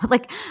ended up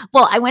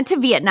I went to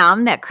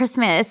Vietnam that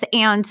Christmas,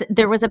 and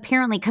there was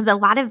apparently because a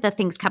lot of the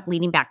things kept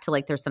leading back to,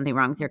 like, there's something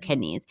wrong with your Mhm.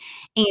 kidneys,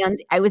 and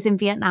I was in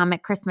Vietnam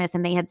at Christmas,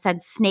 and they had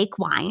said snake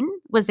wine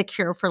was the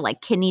cure for,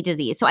 like, kidney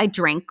disease, so I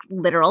drank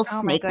literal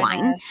Oh my snake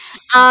wine.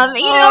 goodness. Oh,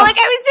 Like,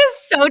 I was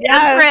just so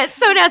desperate, yes.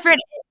 so desperate.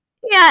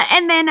 Yeah,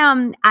 and then,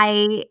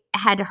 I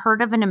had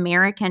heard of an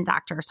American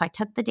doctor, so I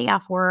took the day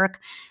off work.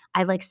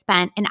 I, like,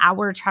 spent an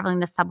hour traveling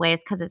the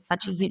subways because it's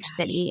such Oh a my huge gosh.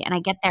 city, and I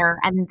get there,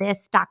 and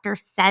this doctor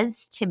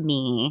says to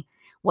me,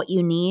 "What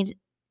you need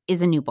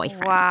is a new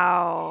boyfriend."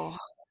 Wow.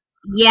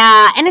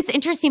 Yeah, and it's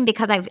interesting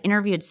because I've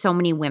interviewed so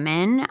many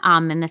women,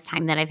 in this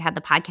time that I've had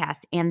the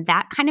podcast, and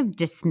that kind of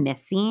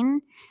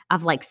dismissing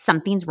of, like,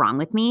 "Something's wrong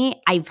with me,"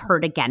 I've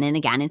heard again and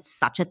again. It's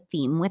such a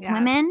theme with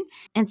women,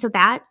 Yes. and so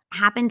that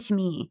happened to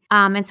me.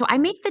 And so I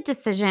make the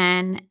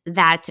decision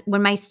that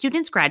when my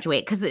students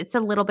graduate, because it's a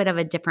little bit of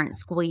a different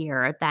school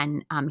year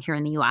than, here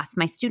in the US,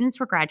 my students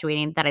were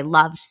graduating that I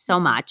loved so Mhm.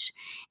 much,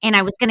 and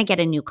I was gonna get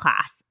a new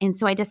class, and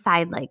so I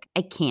decide, like,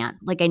 I can't.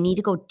 Like, I need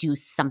to go do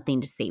something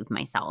to save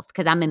myself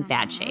because 'cause I'm in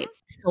bad Mhm. shape.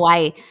 So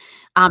I,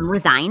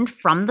 resigned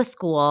from the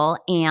school,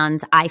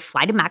 and I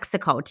fly to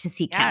Mexico to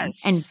see Kim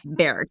and Yes.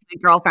 Bear, my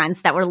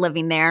girlfriends that were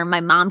living there. My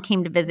mom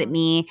came to visit Mhm.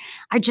 me.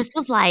 I just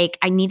was like,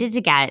 I needed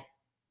to get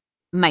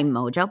my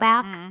mojo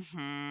back.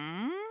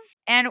 Mhm.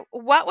 And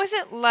what was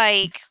it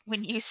like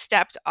when you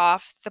stepped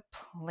off the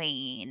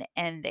plane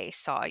and they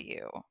saw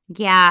you?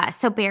 Yeah,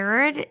 so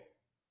Baird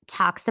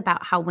talks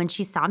about how when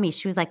she saw me,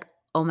 she was like,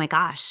 "Oh my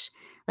gosh."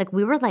 Like,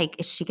 we were like,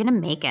 "Is she gonna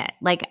make Mm. it?"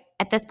 Like,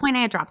 at this point,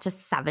 I had dropped to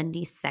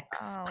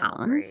 76 Oh,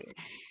 pounds. Lori.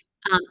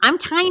 I'm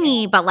Yeah.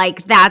 tiny, but,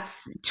 like,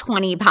 that's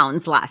 20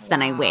 pounds less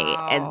than I weigh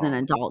as an Wow.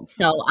 adult.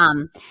 So,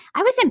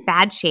 I was in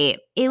bad shape.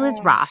 It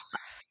was Oh, rough.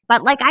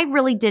 But, like, I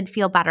really did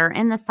feel better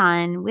in the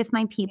sun with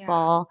my yeah.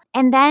 people.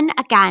 And then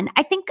again,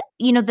 I think,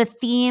 the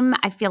theme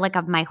I feel like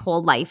of my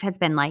whole life has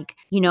been like,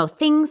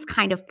 things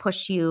kind of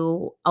push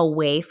you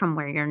away from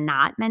where you're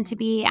not meant to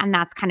be. And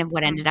that's kind of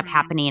what ended up Mhm.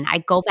 happening. I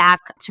go back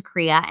to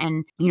Korea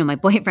and, my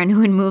boyfriend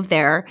who had moved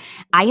there,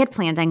 I had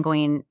planned on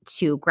going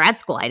to grad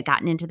school. I'd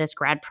gotten into this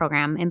grad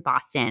program in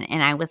Boston,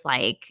 and I was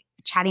like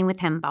chatting with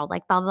him about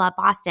like blah blah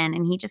Boston,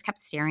 and he just kept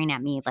staring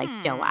at me like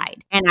Hmm.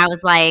 doe-eyed. And I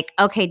was like,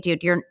 "Okay,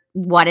 dude,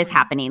 what is Mhm.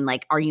 happening?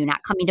 Like, are you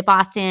not coming to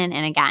Boston?"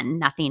 And again,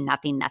 nothing,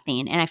 nothing,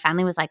 nothing. And I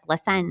finally was like,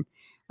 "Listen,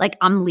 like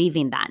I'm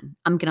leaving then.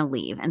 I'm going to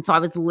leave." And so I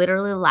was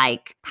literally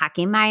like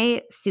packing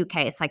my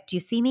suitcase. Like, "Do you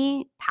see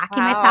me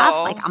packing my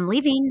stuff? Like Wow. I'm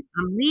leaving.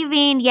 I'm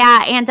leaving."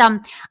 Yeah, and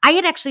I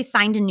had actually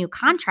signed a new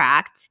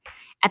contract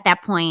at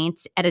that point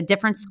at a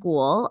different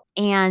school,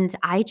 and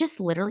I just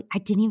literally I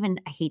didn't even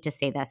I hate to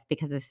say this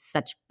because it's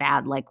such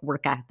bad, like,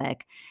 work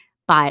ethic,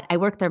 but I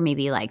worked there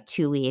maybe, like,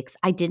 2 weeks.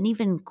 I didn't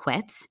even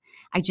quit.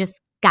 I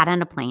just got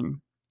on a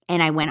plane,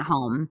 and I went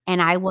home,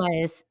 and I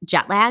was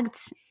jet lagged,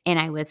 and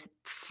I was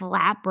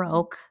flat Mhm.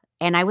 broke,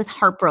 and I was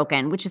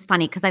heartbroken, which is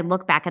funny because I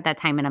look back at that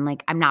time and I'm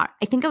like,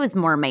 I think it was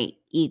more my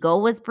ego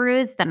was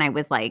bruised than I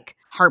was, like,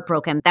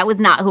 heartbroken. That was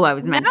not who I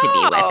was meant to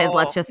be with,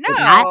 let's No, just say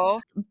that,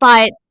 no.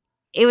 but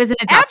it was an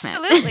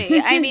adjustment. Absolutely.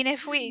 I mean,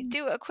 if we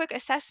do a quick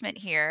assessment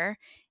here,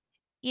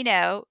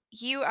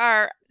 you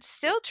are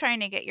still trying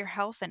to get your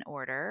health in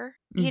order,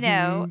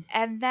 Mhm.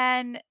 and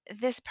then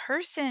this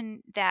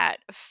person that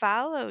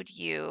followed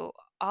you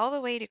all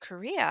the way to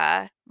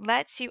Korea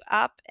lets you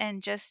up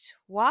and just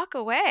walk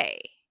away.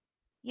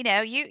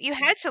 You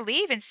had to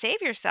leave and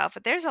save yourself,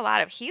 but there's a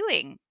lot of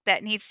healing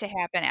that needs to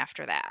happen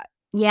after that.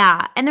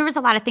 Yeah, and there was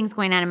a lot of things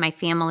going on in my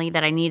family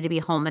that I needed to be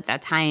home at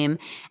that time,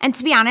 and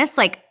to be honest,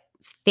 like,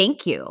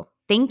 thank you.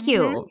 Thank Mhm.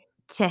 you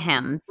to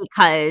him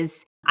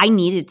because I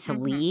needed to Mhm.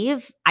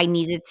 leave. I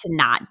needed to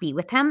not be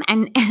with him,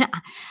 and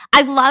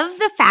I love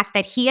the fact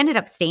that he ended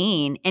up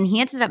staying, and he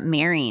ended up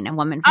marrying a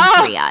woman from Oh,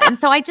 Korea, and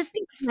so I just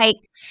think, like,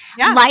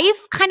 yeah,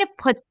 life kind of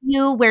puts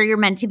you where you're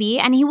meant to be,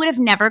 and he would have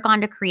never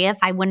gone to Korea if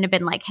I wouldn't have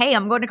been like, "Hey,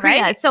 I'm going to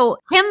Korea." right, So,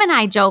 him and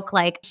I joke,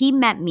 like, he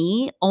met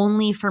me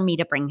only for me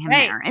to bring him right.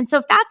 there, and so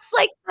if that's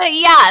like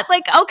yeah,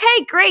 like,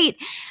 okay, great.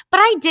 But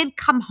I did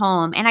come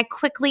home, and I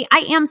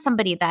am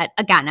somebody that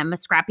again, I'm a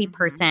scrappy Mhm.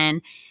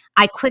 person.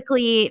 I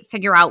quickly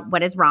figure out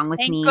what is wrong with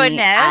Thank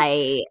me.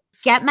 I goodness.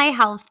 get my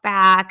health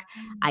back.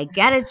 I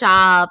get a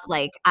job.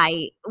 Like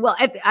I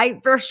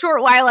for a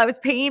short while I was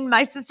paying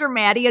my sister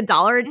Maddie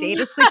 $1 a day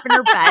to sleep in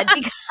her bed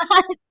because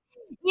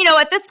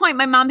at this point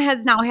my mom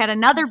has now had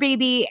another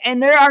baby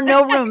and there are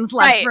no rooms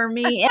left Right, for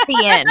me at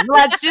the inn.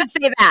 Let's just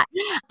say that.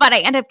 But I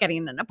end up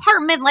getting an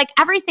apartment. Like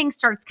everything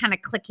starts kind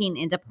of clicking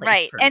into place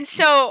right, for and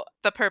me. so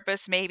the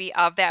purpose maybe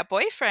of that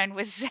boyfriend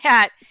was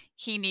that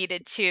he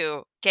needed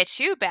to get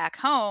you back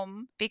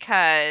home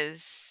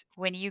because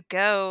when you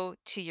go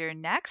to your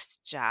next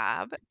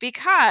job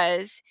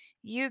because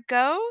you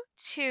go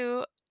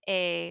to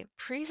a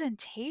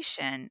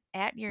presentation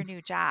at your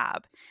new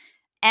job,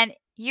 and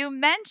you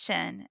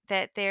mention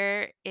that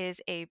there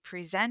is a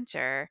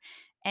presenter,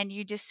 and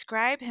you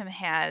describe him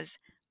as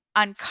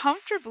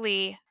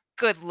uncomfortably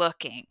good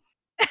looking.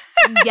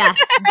 Yes,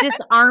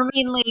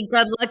 disarmingly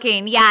good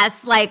looking.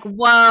 Yes, like,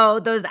 whoa,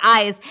 those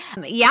eyes.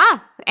 Yeah,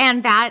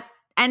 and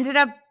ended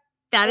up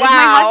that is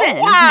my Wow, husband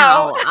wow.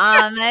 now.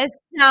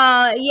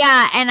 So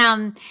yeah,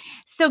 and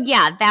so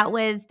yeah,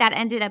 that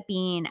ended up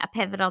being a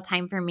pivotal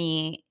time for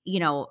me,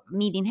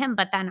 meeting him,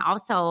 but then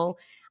also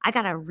I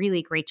got a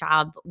really great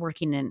job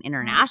working in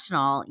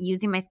international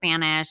using my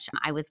Spanish.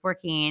 I was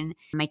working,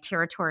 my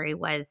territory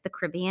was the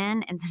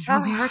Caribbean and Central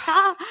Oh,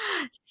 America.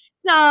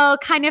 So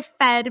kind of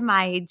fed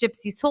my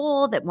gypsy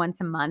soul that once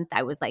a month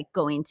I was like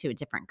going to a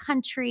different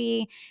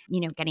country,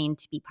 getting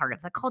to be part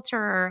of the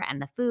culture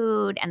and the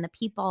food and the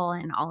people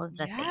and all of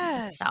the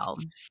things. So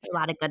yes. a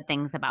lot of good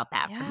things about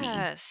that for me.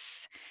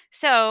 Yes.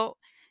 So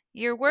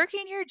you're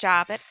working your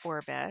job at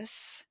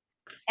Orbis,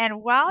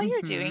 and while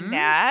you're doing Mhm.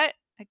 that,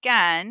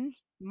 again,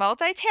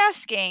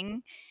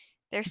 multitasking,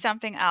 there's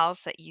something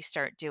else that you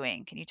start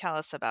doing. Can you tell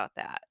us about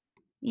that?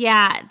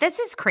 Yeah, this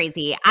is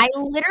crazy. I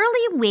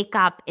literally wake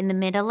up in the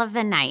middle of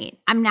the night.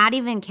 I'm not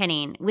even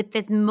kidding, with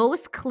this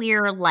most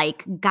clear,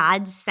 like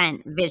God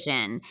sent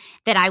vision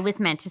that I was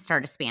meant to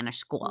start a Spanish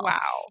school.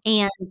 Wow.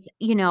 And,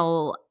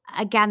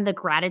 again, the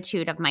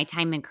gratitude of my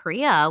time in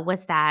Korea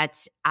was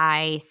that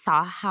I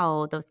saw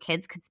how those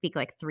kids could speak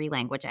like three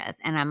languages.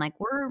 And I'm like,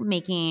 we're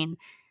making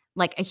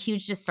like a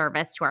huge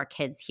disservice to our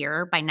kids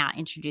here by not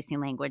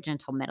introducing language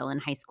until middle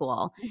and high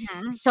school.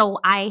 Mhm. So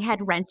I had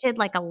rented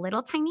like a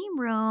little tiny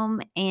room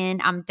in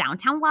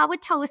downtown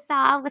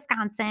Wauwatosa,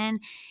 Wisconsin,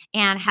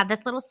 and had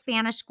this little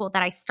Spanish school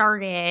that I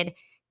started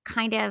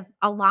kind of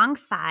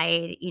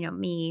alongside,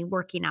 me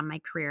working on my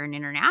career in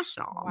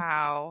international.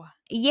 Wow.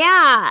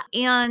 Yeah,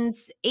 and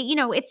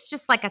it's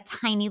just like a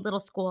tiny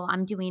little school.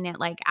 I'm doing it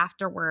like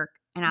after work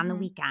and on the Mhm.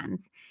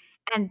 weekends.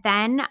 And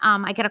then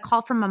I get a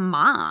call from a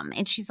mom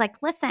and she's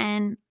like,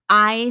 "Listen,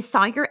 I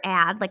saw your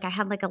ad." Like I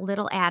had like a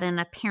little ad in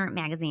a parent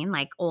magazine,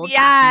 like old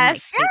fashioned,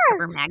 like Yes,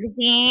 paper yes.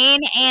 magazine.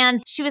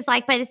 And she was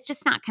like, "But it's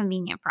just not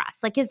convenient for us.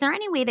 Like, is there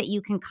any way that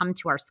you can come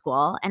to our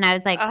school?" And I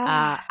was like,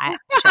 Ugh.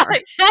 sure."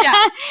 Yeah.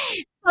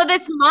 So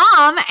this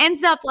mom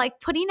ends up like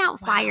putting out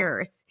Wow.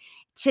 flyers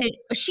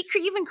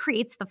even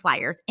creates the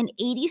flyers, and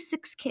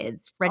 86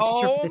 kids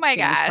register for Oh the my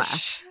Spanish class.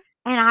 gosh.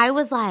 And I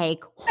was like,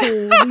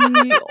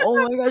 "Holy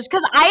oh my gosh,"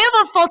 because I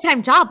have a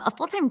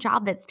full-time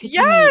job that's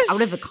taking me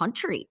out of the Yes.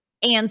 country.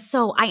 And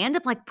so I end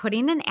up, like,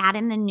 putting an ad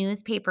in the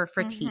newspaper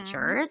for Mhm.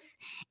 teachers,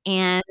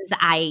 and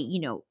I,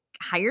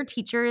 hire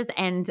teachers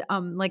and,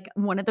 like,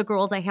 one of the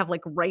girls I have,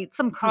 like, write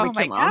some Oh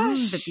my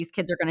curriculum that gosh. these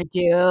kids are gonna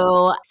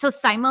do. So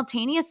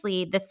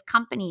simultaneously, this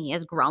company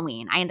is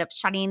growing. I end up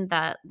shutting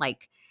the,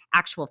 like,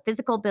 actual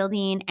physical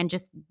building and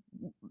just,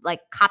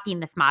 like, copying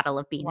this model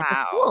of being at the Wow.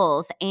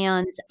 schools,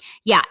 and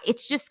yeah,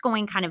 it's just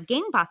going kind of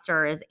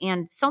gangbusters,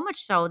 and so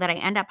much so that I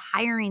end up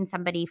hiring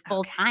somebody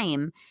full Okay.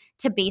 time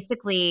to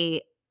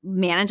basically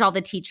manage all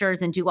the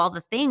teachers and do all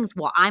the things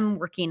while I'm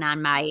working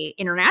on my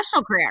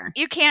international career.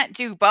 You can't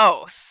do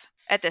both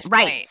at this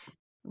Right. point.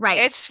 Right.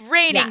 It's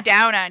raining Yes.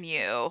 down on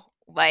you,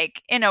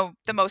 like, in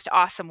the most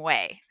awesome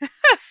way.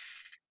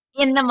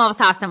 In the most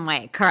awesome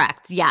way.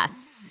 Correct. Yes.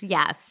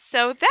 Yes.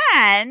 So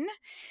then,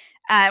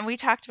 we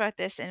talked about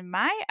this in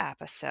my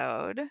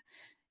episode,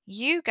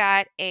 you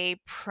got a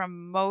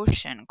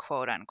promotion,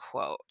 quote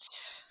unquote.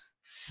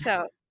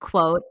 So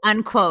Quote,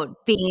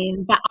 unquote,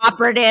 being the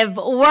operative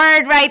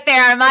word right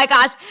there. My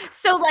gosh.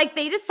 So, like,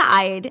 they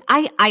decide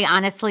I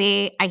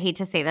honestly I hate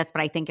to say this, but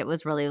I think it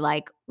was really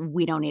like,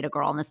 we don't need a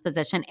girl in this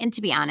position, and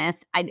to be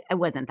honest, I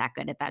wasn't that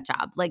good at that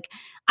job. Like,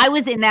 I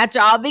was in that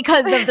job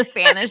because of the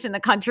Spanish and the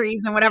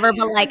countries and whatever,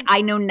 but, like,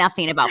 I know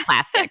nothing about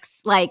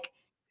plastics. Like,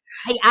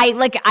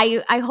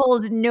 I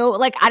hold no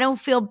like, I don't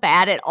feel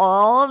bad at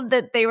all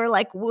that they were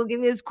like, "We'll give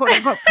you this quote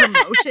unquote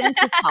promotion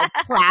to sell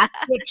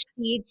plastic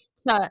sheets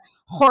to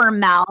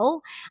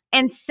Hormel."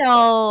 And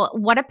so,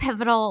 what a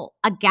pivotal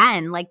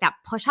again, like, that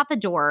push out the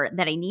door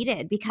that I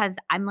needed because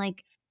I'm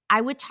like I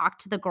would talk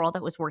to the girl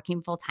that was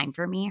working full time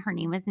for me, her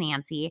name was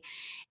Nancy,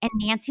 and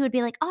Nancy would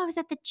be like, "Oh, I was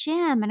at the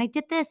gym and I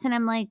did this," and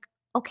I'm like,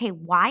 "Okay,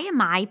 why am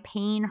I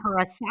paying her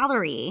a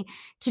salary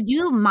to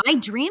do my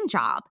dream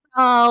job?"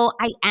 So,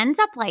 I end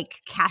up,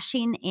 like,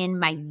 cashing in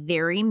my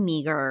very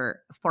meager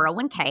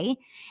 401k,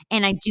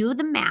 and I do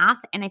the math,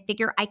 and I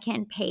figure I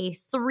can pay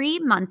 3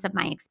 months of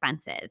my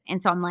expenses,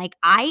 and so I'm like,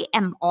 "I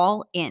am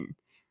all in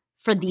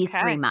for these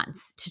 3 okay,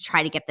 months to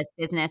try to get this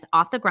business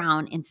off the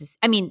ground and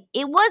I mean,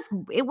 it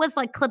was,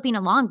 like, clipping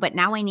along, but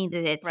now I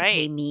needed it to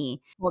pay right.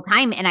 me full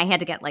time, and I had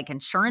to get, like,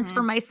 insurance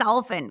for Mhm,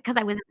 myself and because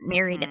I wasn't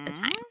married at the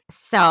time. mhm.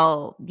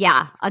 So,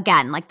 yeah,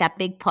 again, like, that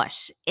big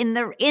push in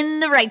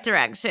the right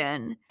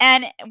direction.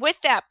 And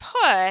with that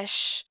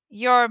push,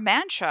 your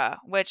mantra,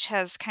 which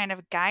has kind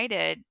of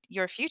guided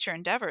your future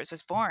endeavors,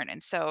 was born.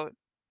 And so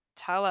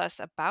tell us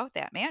about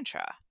that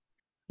mantra.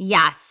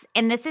 Yes,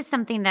 and this is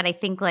something that I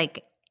think,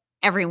 like,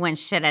 everyone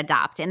should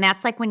adopt, and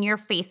that's, like, when you're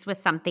faced with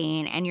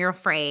something and you're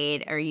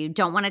afraid or you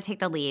don't wanna take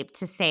the leap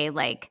to say,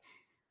 like,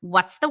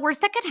 "What's the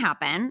worst that could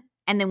happen?"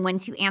 And then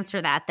once you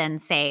answer that, then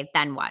say,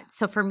 "Then what?"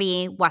 So for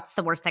me, what's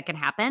the worst that could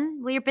happen?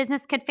 Well, your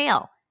business could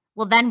fail.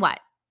 Well, then what?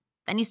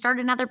 Then you start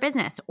another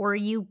business or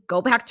you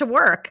go back to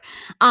work.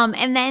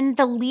 And then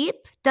the leap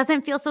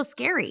doesn't feel so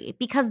scary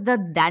because the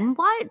then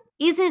what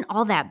isn't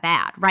all that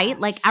bad, right?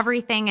 Like Yes.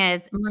 everything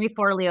is, Marie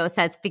Forleo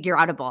says, figure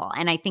outable.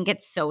 And I think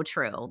it's so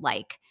true.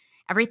 Like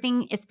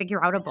everything is figure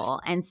outable.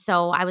 Yes. And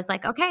so I was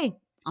like, okay,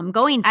 I'm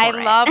going for I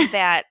it. love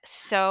that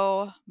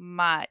so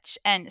much.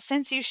 And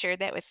since you shared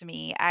that with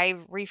me, I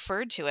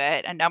referred to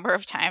it a number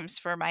of times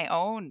for my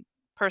own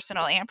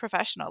personal and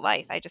professional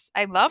life.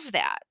 I love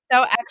that.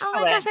 So Oh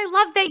my gosh, excellent. I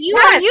love that you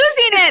are Yes.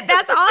 using it.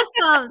 That's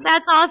awesome.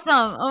 That's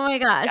awesome. Oh my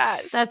gosh.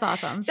 Yes. That's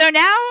awesome. So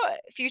now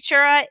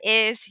Futura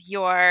is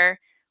your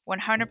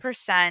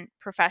 100%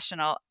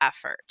 professional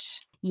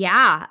effort.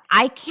 Yeah,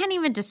 I can't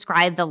even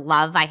describe the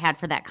love I had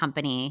for that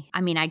company.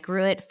 I mean, I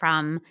grew it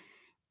from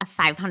a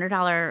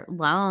 $500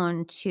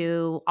 loan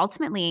to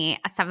ultimately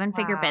a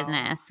seven-figure Wow.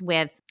 business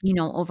with,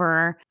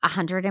 over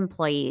 100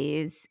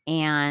 employees.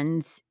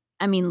 And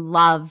I mean,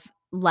 love,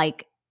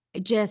 like,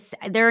 just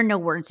there are no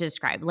words to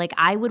describe. Like,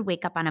 I would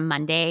wake up on a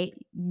Monday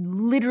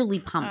literally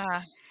Uh,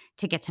 pumped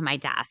to get to my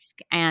desk.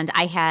 And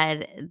I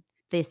had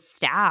this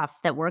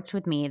staff that worked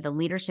with me, the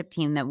leadership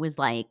team that was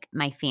like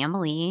my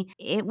family.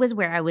 It was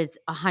where I was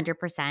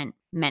 100%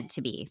 meant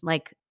to be.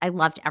 Like, I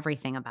loved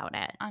everything about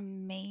it.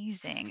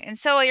 Amazing. And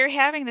so you're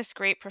having this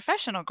great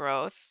professional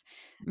growth.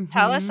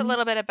 Tell us a Mhm.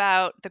 little bit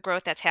about the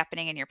growth that's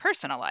happening in your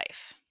personal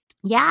life.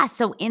 Yeah,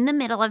 so in the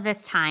middle of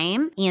this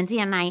time, Andy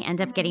and I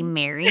end up Mhm. getting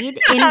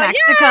married in Oh,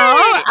 Mexico.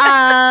 yay!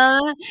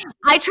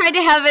 I tried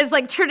to have as,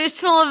 like,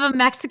 traditional of a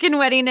Mexican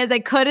wedding as I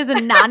could as a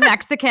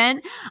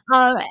non-Mexican.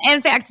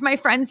 In fact, my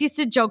friends used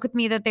to joke with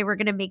me that they were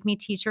gonna make me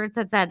T-shirts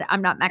that said,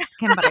 "I'm not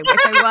Mexican, but I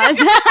wish I was."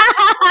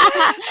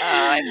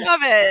 Oh, I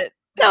love it.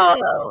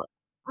 So,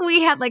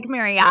 we had, like,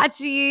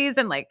 mariachis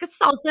and, like, a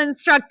salsa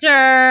instructor,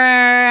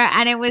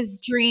 and it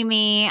was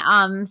dreamy,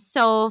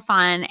 so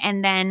fun,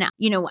 and then,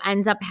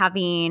 ends up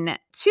having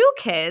 2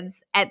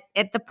 kids at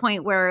the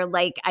point where,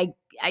 like,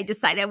 I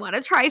decided I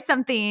wanna try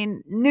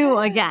something new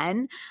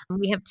again.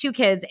 We have 2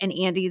 kids, and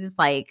Andy's,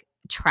 like,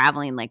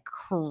 traveling like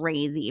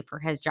crazy for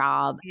his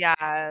job.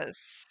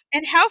 Yes.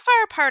 And how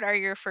far apart are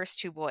your first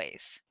 2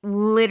 boys?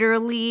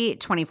 Literally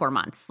 24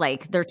 months,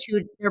 like, their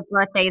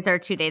birthdays are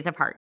 2 days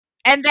apart.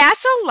 And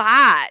that's a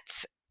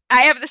lot.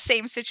 I have the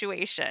same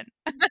situation.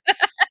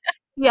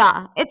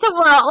 Yeah, it's a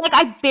world. Like,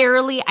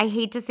 I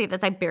hate to say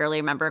this, I barely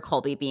remember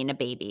Colby being a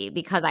baby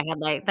because I had,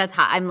 like, the ti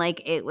I'm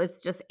like, it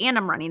was just and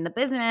I'm running the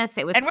business,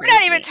 it was And we're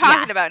not even crazy.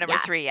 talking Yes, about number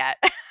yes. 3 yet.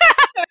 I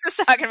was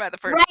just talking about the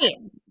first 2. Right.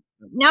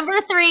 Number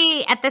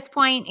 3 at this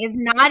point is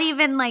not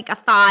even, like, a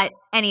thought,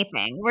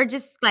 anything. We're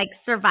just, like,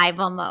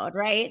 survival mode,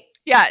 right?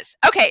 Yes.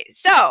 Okay,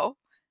 so,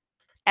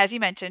 as you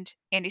mentioned,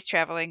 Andy's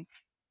traveling.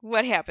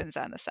 What happens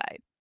on the side?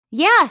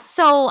 Yeah,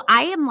 so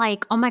I am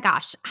like, "Oh my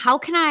gosh, how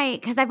can I?"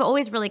 Because I've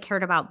always really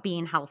cared about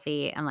being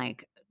healthy and,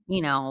 like,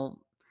 you know,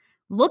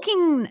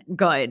 looking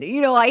good.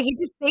 I hate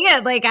to say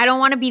it, like, I don't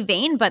wanna be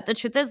vain, but the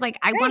truth is, like,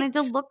 I wanted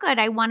to Right. look good.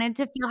 I wanted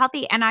to feel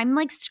healthy, and I'm,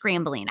 like,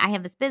 scrambling. I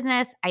have this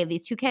business. I have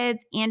these 2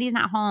 kids. Andy's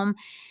not home.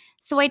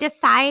 So I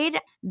decide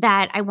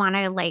that I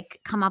wanna, like,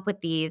 come up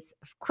with these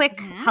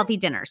quick, Mhm. healthy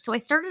dinners. So I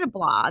started a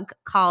blog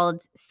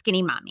called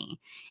Skinny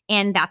Mommy,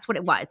 and that's what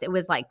it was. It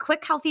was, like,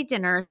 quick, healthy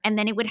dinner, and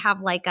then it would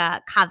have, like,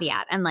 a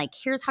caveat and, like,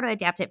 here's how to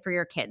adapt it for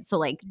your kids. So,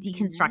 like,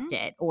 deconstruct Mhm.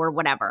 it or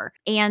whatever.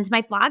 And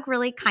my blog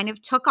really kind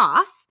of took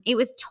off. It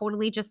was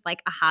totally just,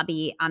 like, a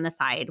hobby on the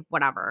side,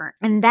 whatever.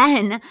 And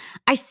then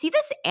I see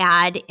this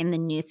ad in the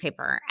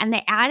newspaper, and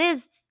the ad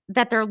is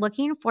that they're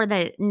looking for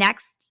the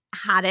next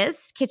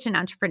hottest kitchen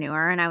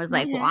entrepreneur, and I was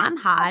like, "Well, Mhm. I'm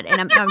hot," and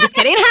no, I'm just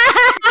kidding.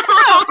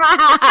 Oh.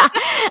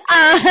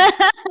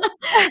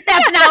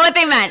 That's not what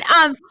they meant.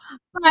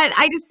 But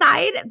I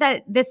decide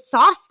that this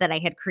sauce that I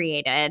had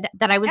created,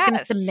 that I was gonna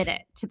Yes. submit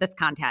it to this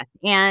contest,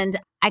 and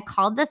I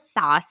called the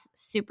sauce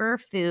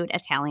Superfood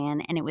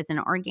Italian, and it was an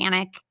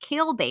organic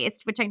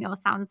kale-based, which I know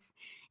sounds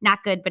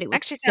not good, but it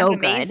was Actually sounds so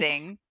good.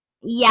 amazing.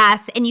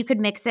 Yes, and you could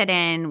mix it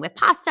in with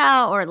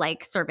pasta or,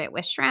 like, serve it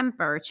with shrimp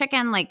or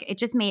chicken, like, it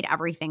just made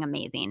everything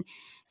amazing.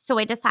 So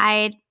I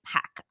decide,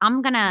 "Heck,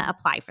 I'm gonna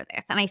apply for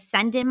this," and I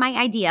send in my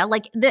idea,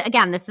 like,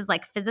 again, this is,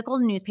 like, physical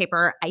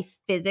newspaper. I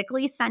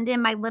physically send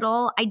in my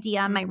little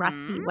idea, my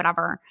recipe, Mhm.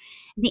 whatever.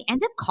 They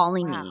end up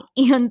calling me, Wow.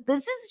 and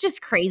this is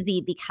just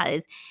crazy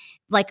because,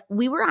 like,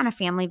 we were on a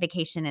family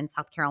vacation in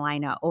South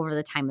Carolina over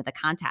the time of the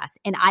contest,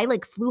 and I,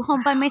 like, flew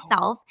home by Wow.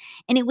 myself,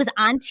 and it was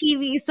on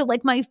TV, so,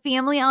 like, my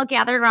family all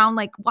gathered around,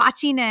 like,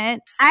 watching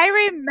it. I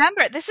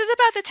remember this is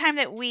about the time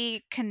that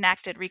we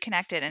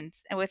reconnected and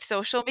with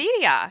social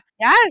media.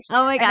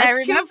 Oh Yes, my and I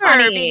gosh, too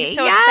remember being funny.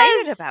 so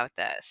excited Yes. about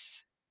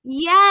this.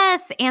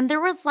 Yes, and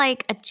there was,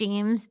 like, a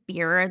James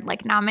Beard,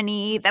 like,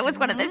 nominee that was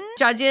one of the Mhm.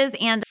 judges,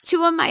 and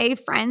 2 of my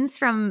friends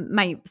from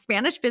my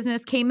Spanish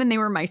business came, and they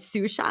were my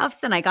sous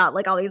chefs, and I got,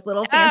 like, all these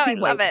little Oh, I fancy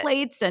love white it.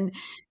 plates, and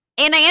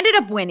I ended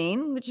up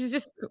winning, which is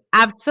just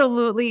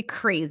absolutely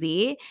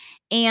crazy,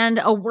 and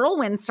a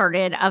whirlwind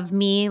started of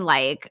me,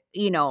 like,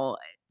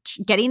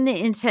 getting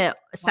into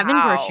 7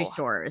 grocery Wow.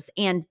 stores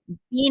and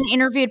being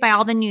interviewed by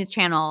all the news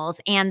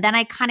channels, and then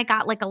I kinda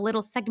got, like, a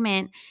little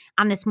segment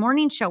on this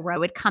morning show where I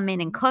would come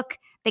in and cook.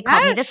 They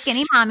called me the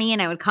skinny Yes. mommy,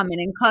 and I would come in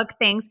and cook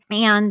things,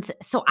 and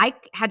so I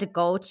had to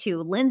go to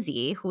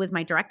Lindsay, who was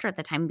my director at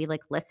the time, and be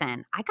like,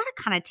 "Listen, I gotta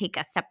kinda take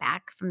a step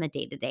back from the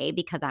day-to-day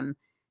because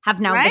have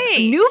now this Right.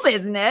 new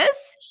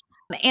business,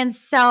 And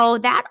so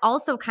that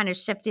also kind of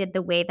shifted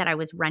the way that I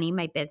was running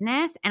my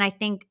business. And I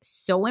think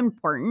so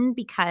important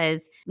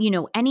because,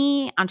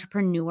 any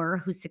entrepreneur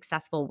who's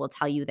successful will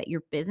tell you that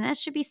your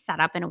business should be set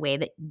up in a way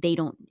that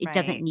it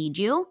doesn't Right. need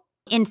you.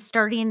 And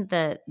starting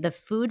the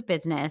food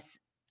business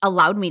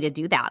allowed me to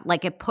do that.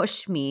 Like it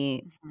pushed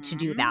me to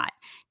do Mhm. that,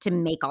 to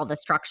make all the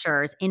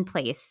structures in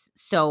place.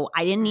 So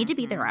I didn't need to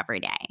be there Mhm. every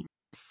day.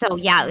 So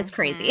yeah, it was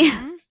crazy.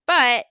 Mhm.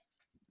 But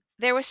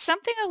there was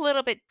something a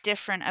little bit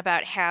different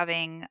about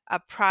having a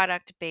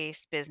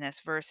product-based business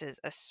versus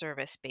a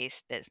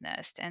service-based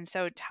business. And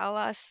so tell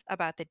us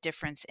about the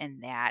difference in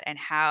that and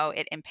how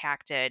it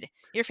impacted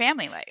your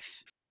family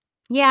life.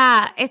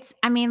 Yeah,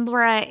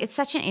 Laura, it's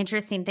such an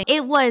interesting thing.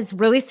 It was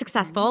really Mhm.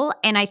 successful.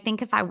 And I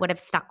think if I would have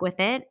stuck with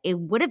it, it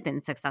would have been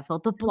successful.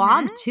 The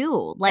blog, Mhm.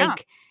 too, Yeah.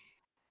 like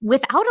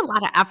without a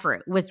lot of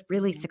effort, was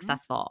really Mhm.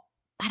 successful.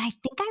 But I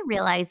think I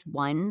realized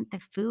one, the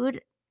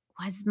food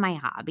was my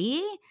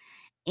hobby.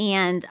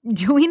 And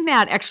doing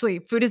that, actually,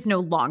 food is no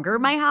longer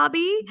Mhm. my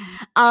hobby.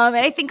 Mhm. And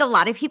I think a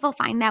lot of people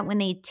find that when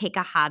they take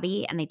a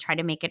hobby and they try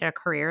to make it a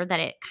career, that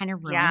it kind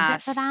of ruins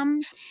it for Yes. them.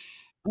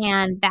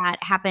 And that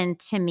happened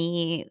to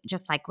me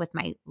just like with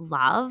my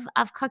love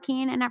of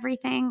cooking and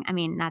everything. I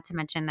mean, not to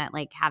mention that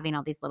like having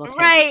all these little kids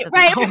Right, doesn't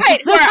right, help.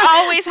 right. Who are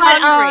always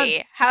But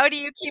hungry. How do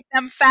you keep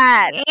them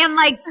fed? and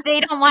like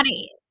they don't want to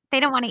eat. They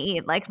don't want to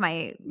eat like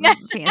my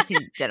fancy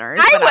dinners,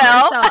 I whatever.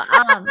 will.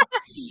 So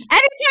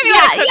Anytime you wanna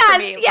yeah, cook for yes,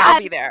 me, I'll yes.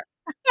 be there.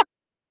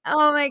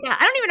 Oh my god.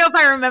 I don't even know if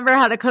I remember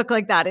how to cook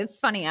like that. It's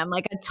funny. I'm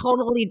like a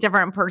totally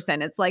different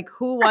person. It's like,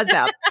 who was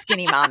that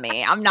skinny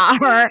mommy? I'm not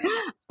her.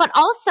 But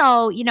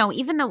also,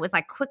 even though it was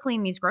like quickly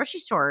in these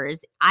grocery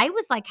stores, I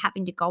was like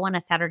having to go on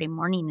a Saturday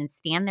morning and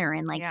stand there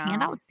and like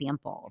hand Yeah. out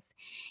samples.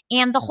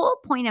 And the whole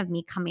point of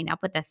me coming up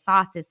with this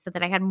sauce is so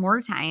that I had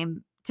more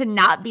time to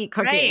not be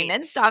cooking Right.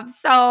 and stuff.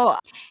 So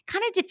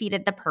kind of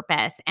defeated the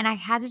purpose. And I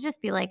had to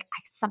just be like,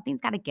 something's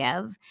got to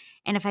give.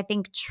 And if I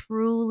think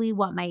truly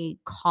what my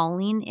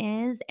calling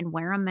is and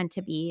where I'm meant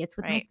to be, it's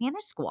with my Right.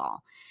 Spanish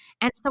school.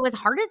 And so as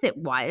hard as it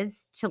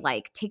was to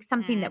like take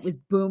something Mm. that was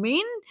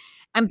booming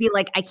and be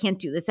like, I can't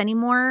do this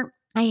anymore,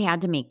 I had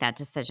to make that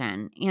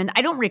decision. And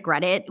I don't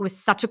regret it. It was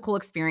such a cool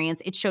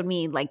experience. It showed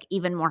me like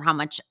even more how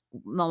much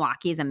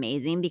Milwaukee is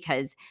amazing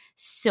because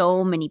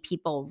so many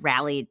people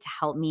rallied to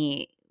help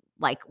me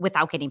like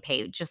without getting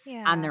paid, just on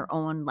Yeah. their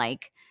own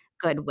like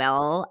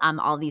goodwill,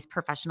 all these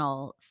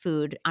professional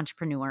food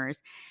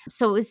entrepreneurs.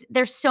 So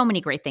there's so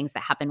many great things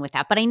that happen with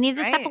that, but I needed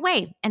to step Right.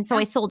 away. And so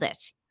Yeah. I sold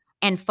it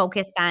and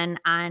focused then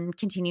on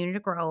continuing to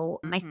grow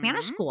my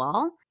Spanish Mhm.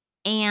 school.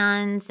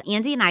 And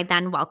Andy and I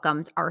then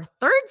welcomed our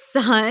third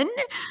son.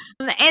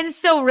 And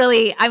so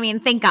really,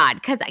 thank God,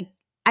 because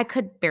I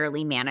could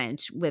barely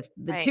manage with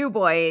the Right. two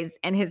boys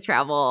and his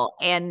travel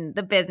and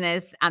the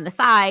business on the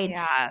side.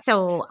 Yes.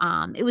 So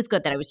it was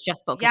good that I was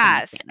just focused on my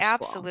Yes, Spanish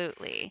school.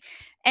 absolutely.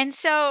 And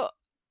so,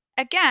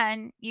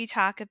 again, you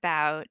talk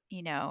about,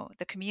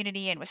 the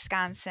community in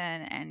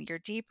Wisconsin and your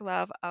deep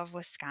love of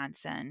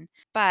Wisconsin,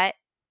 but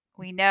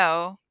we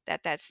know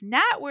that that's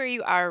not where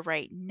you are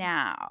right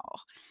now.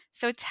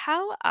 So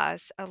tell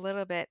us a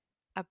little bit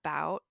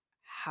about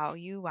how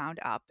you wound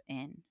up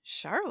in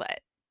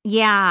Charlotte.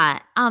 Yeah.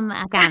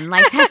 Again,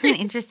 like that's an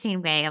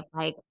interesting way of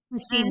like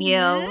pushing you,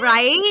 Mhm.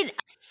 right?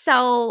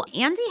 So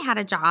Andy had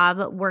a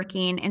job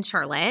working in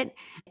Charlotte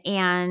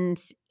and,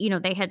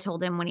 they had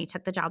told him when he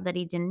took the job that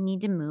he didn't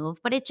need to move,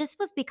 but it just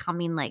was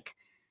becoming like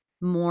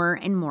more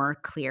and more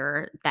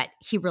clear that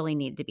he really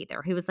needed to be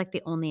there. He was like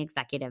the only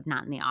executive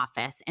not in the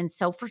office. And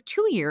so for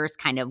 2 years,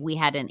 kind of, we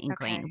had an Okay.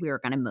 inkling we were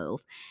going to move.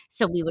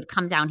 So we would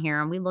come down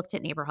here and we looked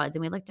at neighborhoods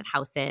and we looked at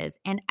houses.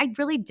 And I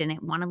really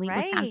didn't want to leave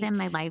Wisconsin.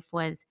 My Right. life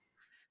was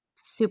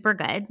super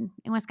good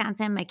in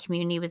Wisconsin. My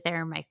community was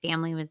there, my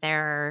family was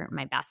there,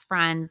 my best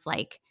friends,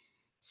 like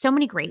so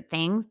many great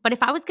things. But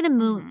if I was going to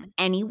move Mhm.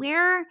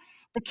 anywhere,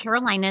 the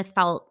Carolinas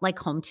felt like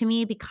home to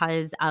me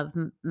because of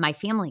my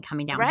family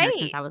coming down here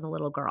since Right. I was a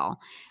little girl.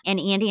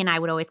 And Andy and I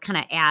would always kind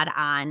of add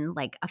on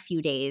like a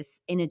few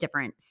days in a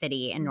different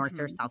city in North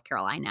or Mhm. South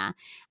Carolina.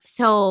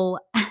 So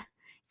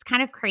it's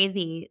kind of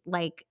crazy.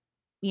 Like,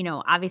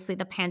 obviously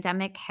the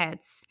pandemic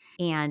hits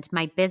and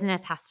my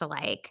business has to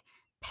like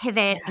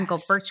pivot and go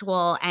Yes.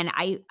 virtual. And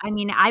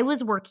I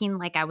was working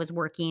like I was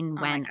working Oh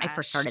my when I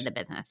first gosh. started the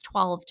business,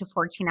 12 to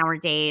 14-hour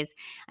days.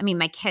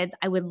 My kids,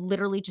 I would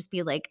literally just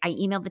be like, I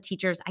emailed the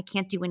teachers, I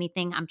can't do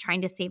anything. I'm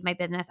trying to save my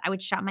business. I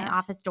would shut my Yeah.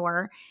 office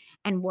door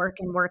and work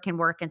and work and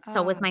work. And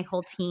so was Oh. my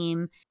whole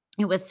team.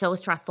 It was so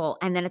stressful.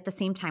 And then at the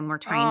same time, we're Oh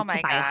trying to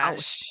my buy a gosh.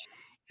 house.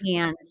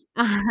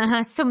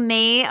 And so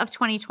May of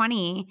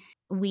 2020,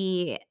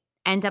 we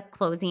end up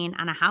closing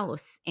on a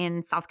house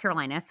in South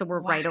Carolina. So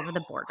we're Wow. right over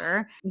the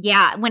border.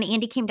 Yeah. When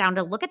Andy came down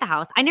to look at the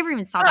house, I never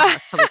even saw the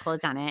house till we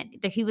closed on it.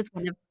 He was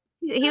one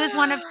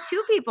of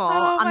two people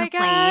Oh on the my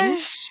plane.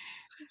 gosh.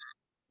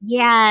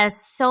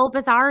 Yes, so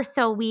bizarre.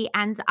 So we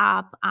end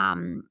up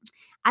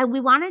we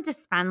wanted to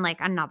spend like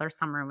another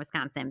summer in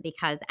Wisconsin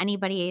because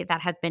anybody that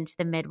has been to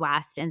the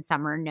Midwest in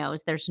summer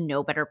knows there's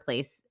no better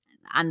place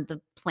on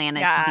the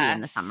planet to be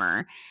in the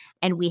summer. Yes.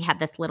 And we had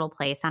this little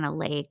place on a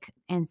lake.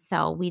 And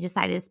so we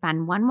decided to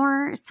spend one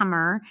more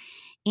summer.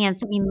 And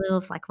so we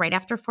moved like right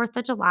after 4th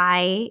of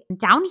July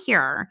down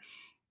here.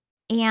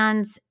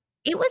 And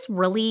it was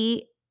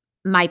really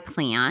my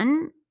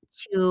plan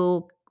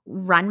to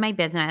run my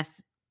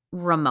business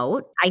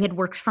remote. I had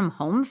worked from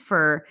home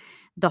for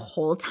the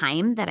whole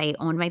time that I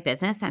owned my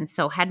business, and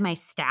so had my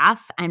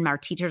staff and our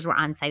teachers were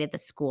on site at the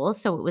school.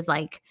 So it was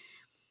like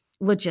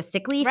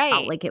logistically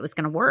felt Right. like it was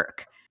going to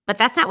work. But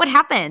that's not what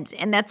happened.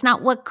 And that's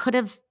not what could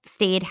have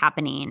stayed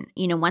happening.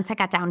 Once I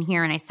got down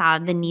here and I saw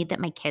the need that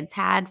my kids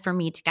had for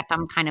me to get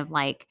them kind of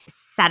like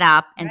set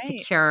up and Right.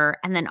 secure.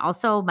 And then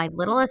also my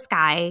littlest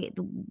guy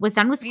was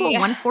done with school, Yeah.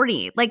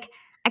 140. Like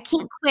I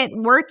can't quit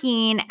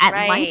working at Right.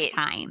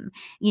 lunchtime,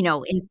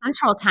 in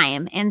central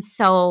time. And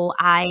so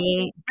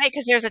Right,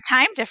 because there's a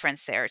time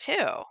difference there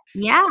too.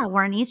 yeah,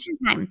 we're on Eastern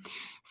time.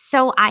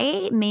 So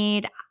I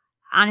made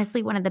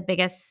honestly one of the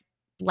biggest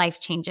life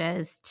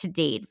changes to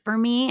date for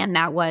me, and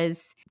that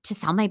was to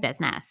sell my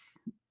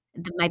business.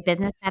 My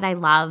business that I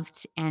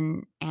loved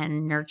and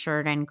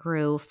nurtured and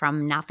grew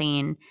from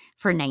nothing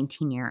for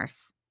 19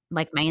 years,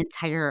 like my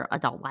entire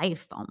adult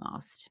life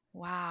almost.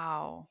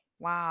 Wow.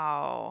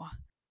 Wow.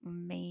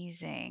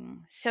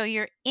 Amazing. So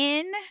you're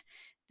in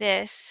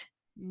this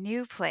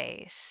new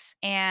place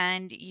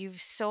and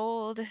you've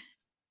sold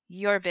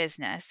your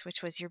business,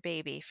 which was your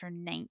baby, for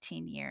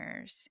 19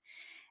 years.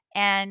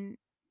 And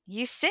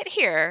you sit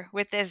here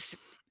with this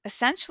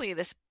essentially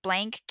this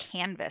blank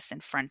canvas in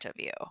front of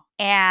you.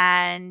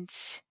 And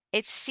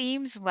it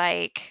seems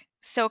like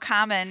so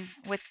common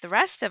with the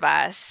rest of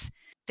us,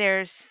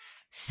 there's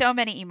so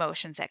many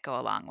emotions that go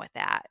along with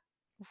that.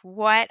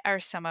 What are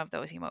some of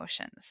those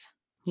emotions?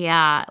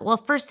 Yeah. Well,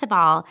 first of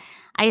all,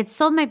 I had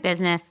sold my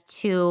business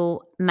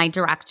to my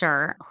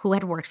director who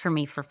had worked for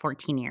me for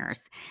 14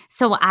 years.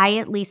 So I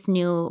at least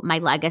knew my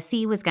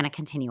legacy was going to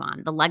continue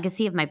on. The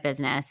legacy of my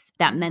business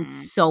that meant Mhm.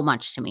 so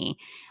much to me.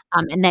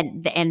 And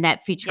that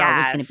future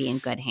was going to be in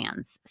good Yes.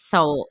 hands.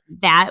 So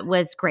that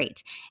was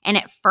great. And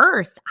at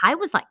first, I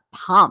was like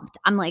pumped.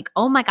 I'm like,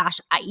 oh my gosh,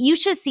 you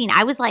should have seen.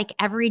 I was like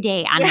every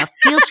day on Yeah. a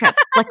field trip,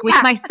 like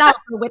with myself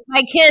or with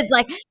my kids,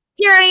 like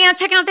here I am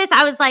checking out this.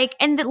 I was like,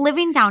 and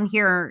living down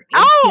here,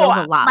 it feels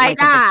a Oh lot my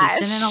like a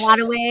vacation in a gosh. lot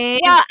of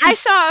ways. Well, I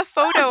saw a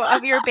photo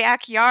of your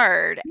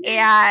backyard,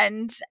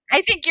 and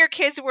I think your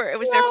kids it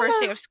was their first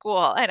day Yeah. of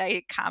school, and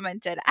I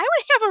commented, I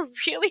would have a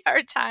really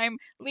hard time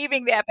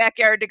leaving that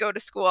backyard to go to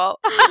school.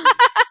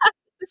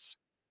 It's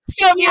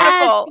so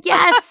Yes, beautiful.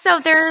 yes. So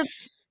there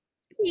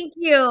thank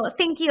you.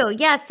 Thank you.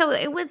 Yeah, so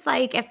it was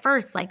like at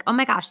first like, "Oh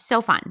my gosh,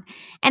 so fun."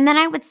 And then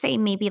I would say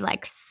maybe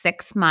like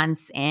 6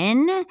 months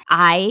in,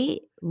 I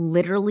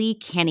literally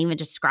can't even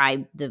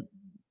describe the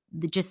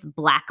just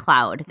black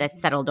cloud that Mhm,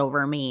 settled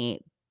over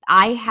me.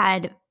 I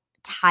had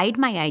tied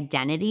my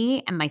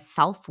identity and my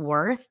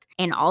self-worth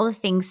and all the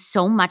things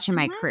so much in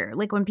my mhm, career.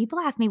 Like when people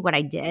ask me what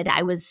I did,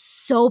 I was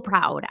so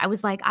proud. I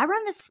was like, I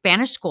run this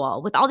Spanish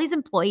school with all these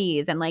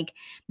employees and like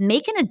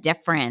making a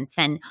difference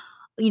and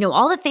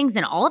all the things.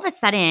 And all of a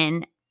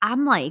sudden,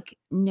 I'm like,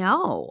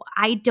 no,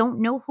 I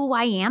don't know who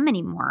I am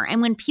anymore.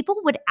 And when people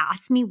would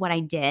ask me what I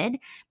did,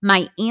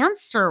 my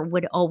answer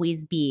would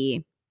always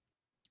be,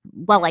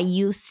 well, I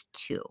used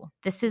to.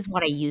 This is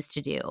what I used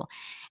to do.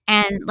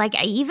 And like,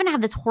 I even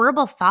had this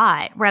horrible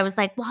thought where I was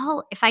like,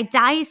 well, if I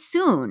die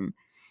soon,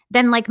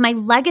 then like my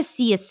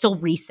legacy is still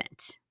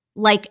recent.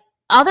 Like,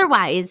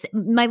 otherwise,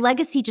 my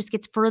legacy just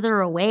gets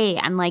further away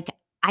and like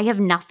I have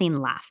nothing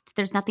left.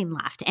 There's nothing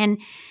left. And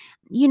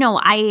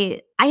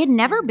I had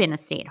never mhm, been a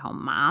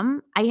stay-at-home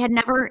mom. I had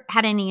never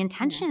had any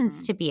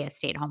intentions mhm, to be a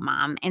stay-at-home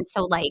mom, and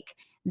so, like,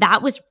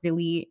 that was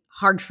really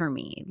hard for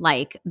me,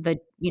 like,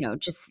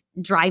 just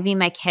driving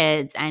my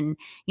kids and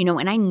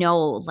I know,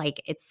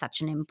 like, it's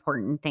such an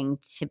important thing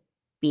to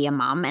be a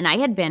mom, and I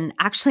had been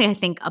actually, I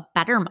think, a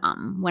better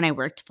mom when I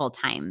worked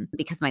full-time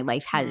because my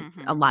life had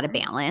a lot of mhm.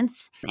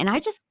 balance, and I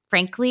just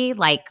frankly,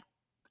 like,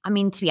 I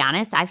mean, to be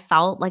honest, I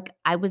felt like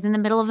I was in the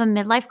middle of a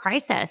midlife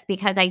crisis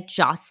because I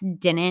just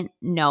didn't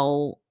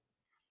know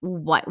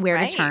where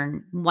to Right.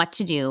 turn, what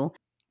to do,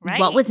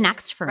 what was Right.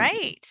 next for me.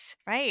 Right.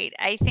 Right.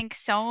 I think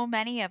so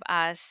many of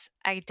us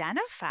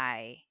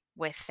identify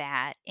with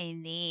that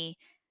in the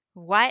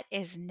what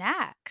is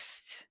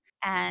next.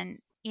 And,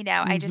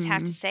 I just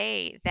have to Mhm.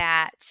 say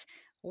that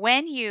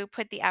when you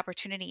put the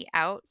opportunity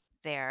out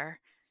there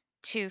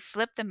to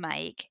flip the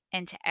mic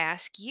and to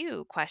ask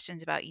you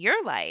questions about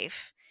your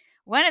life,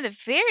 one of the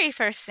very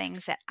first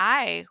things that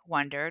I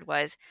wondered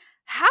was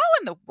how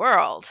in the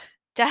world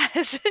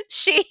does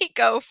she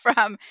go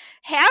from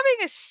having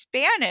a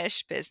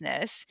Spanish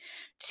business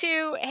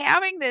to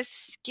having this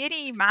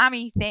skinny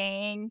mommy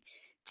thing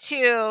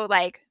to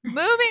like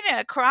moving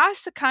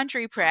across the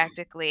country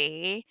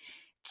practically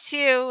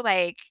to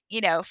like,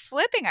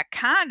 flipping a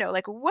condo?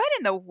 Like, what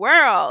in the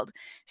world?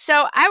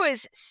 So I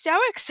was so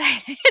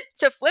excited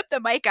to flip the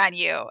mic on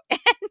you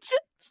and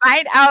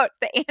find out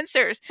the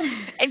answers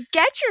and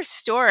get your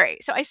story.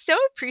 So I so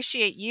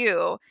appreciate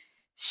you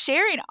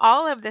sharing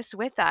all of this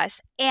with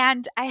us.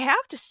 And I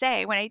have to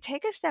say, when I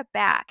take a step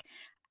back,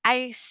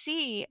 I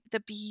see the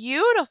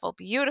beautiful,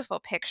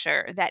 beautiful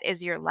picture that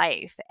is your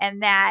life,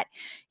 and that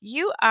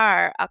you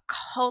are a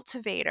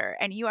cultivator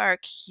and you are a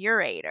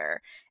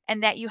curator,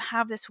 and that you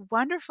have this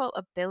wonderful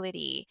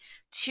ability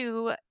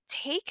to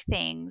take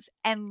things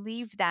and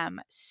leave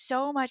them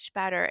so much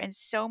better and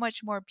so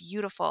much more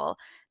beautiful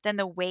than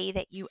the way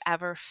that you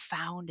ever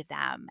found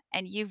them.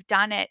 And you've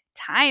done it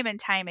time and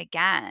time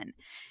again.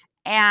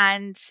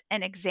 And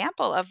an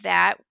example of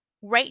that,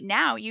 right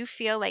now, you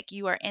feel like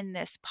you are in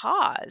this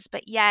pause,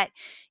 but yet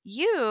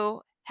you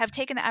have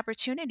taken the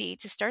opportunity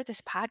to start this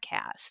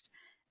podcast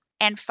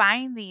and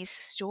find these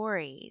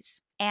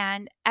stories.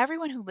 And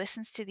everyone who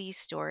listens to these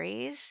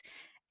stories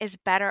is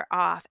better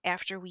off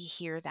after we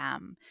hear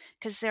them,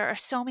 because there are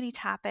so many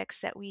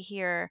topics that we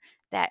hear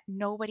that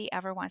nobody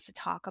ever wants to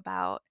talk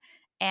about.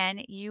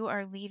 And you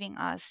are leaving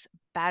us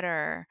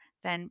better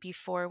than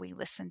before we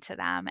listen to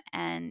them.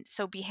 And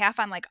so, behalf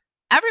on like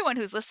everyone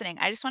who's listening,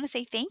 I just want to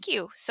say thank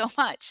you so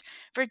much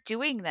for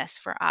doing this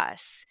for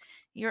us.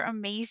 You're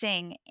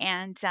amazing,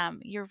 and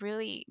you're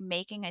really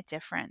making a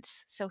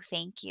difference. So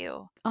thank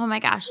you. Oh my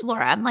gosh,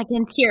 Laura, I'm like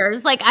in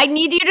tears. Like I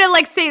need you to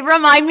like say,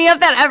 remind me of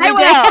that every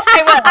day.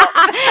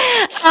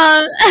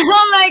 I will.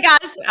 Oh my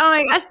gosh. Oh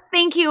my gosh.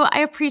 Thank you. I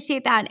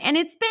appreciate that. And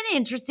it's been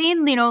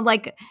interesting,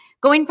 like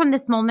going from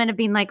this moment of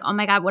being like, oh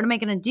my God, what am I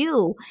going to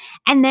do?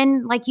 And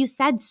then, like you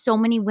said, so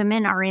many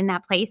women are in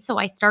that place. So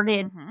I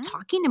started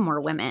talking to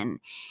more women,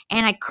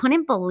 and I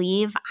couldn't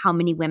believe how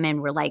many women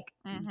were like,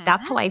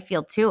 that's how I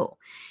feel too.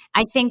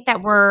 I think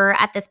that we're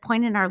at this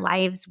point in our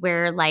lives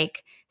where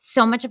like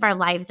so much of our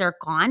lives are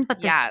gone,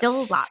 but there's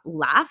still a lot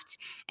left.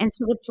 And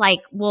so it's like,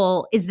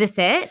 well, is this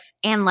it?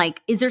 And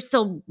like, is there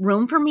still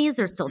room for me? Is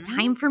there still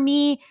time for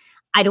me?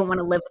 I don't want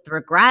to live with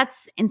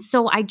regrets. And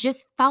so I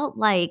just felt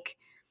like,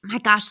 my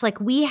gosh,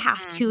 like we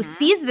have to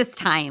seize this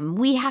time.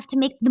 We have to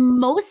make the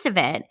most of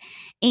it.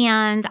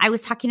 And I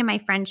was talking to my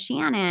friend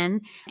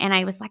Shannon, and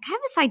I was like, I have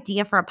this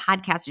idea for a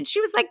podcast. And she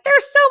was like,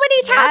 there's so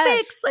many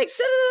topics. Like,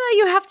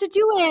 you have to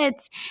do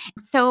it.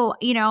 So,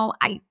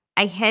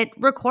 I hit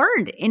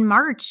record in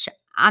March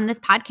on this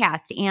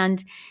podcast,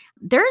 and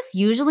there's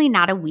usually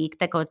not a week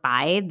that goes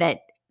by that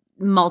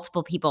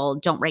multiple people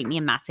don't write me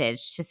a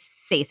message to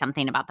say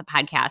something about the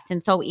podcast.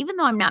 And so even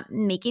though I'm not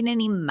making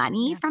any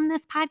money from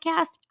this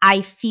podcast,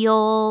 I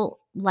feel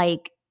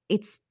like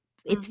it's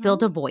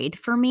filled a void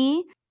for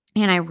me.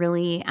 And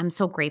I'm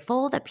so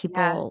grateful that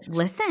people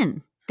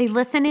listen. They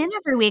listen in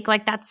every week.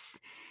 Like that's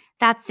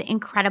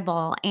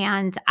incredible.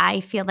 And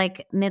I feel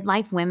like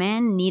midlife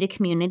women need a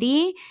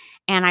community,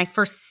 and I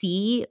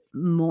foresee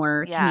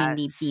more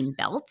community being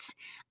built.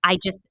 I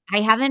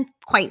haven't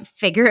quite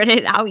figured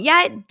it out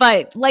yet,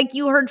 but like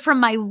you heard from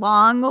my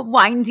long,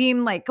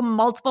 winding, like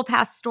multiple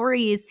past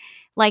stories,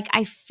 like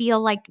I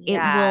feel like it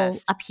will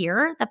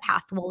appear, the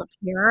path will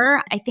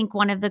appear. I think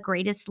one of the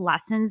greatest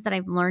lessons that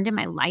I've learned in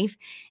my life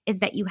is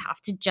that you have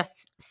to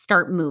just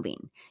start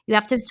moving. You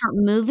have to start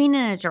moving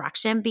in a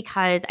direction,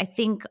 because I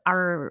think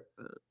our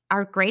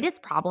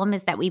greatest problem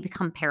is that we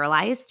become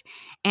paralyzed.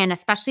 And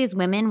especially as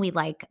women, we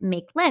like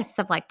make lists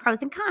of like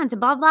pros and cons and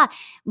blah, blah.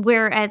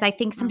 Whereas I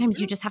think sometimes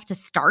you just have to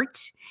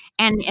start.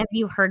 And as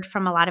you heard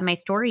from a lot of my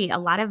story, a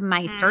lot of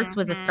my starts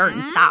was a start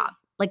and stop.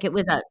 Like it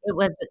was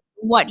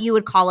what you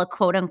would call a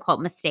quote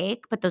unquote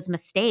mistake, but those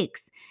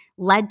mistakes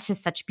led to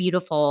such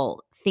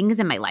beautiful things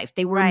in my life.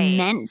 They were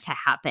meant to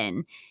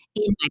happen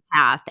in my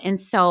path. And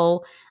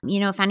so,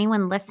 if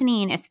anyone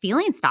listening is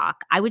feeling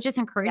stuck, I would just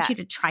encourage you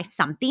to try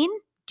something.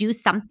 Do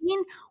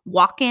something,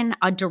 walk in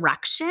a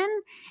direction.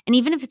 And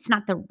even if it's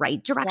not the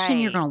right direction,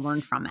 you're going to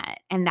learn from it.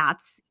 And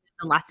that's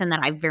the lesson that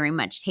I've very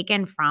much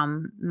taken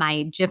from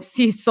my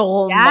gypsy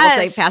soul,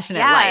 multi-passionate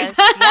life.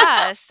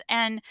 Yes.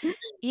 And,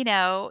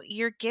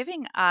 you're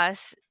giving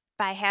us,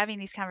 by having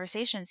these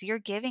conversations, you're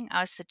giving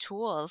us the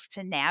tools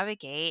to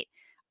navigate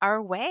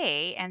our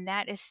way. And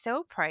that is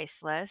so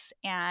priceless.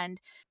 And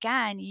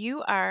again,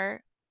 you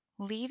are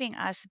leaving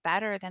us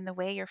better than the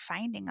way you're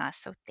finding us.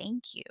 So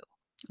thank you.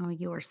 Oh,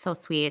 you are so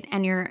sweet.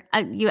 And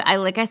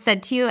like I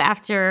said to you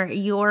after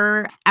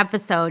your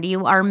episode,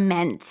 you are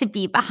meant to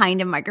be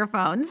behind a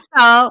microphone.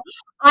 So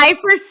I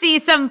foresee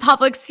some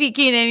public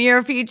speaking in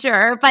your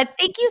future. But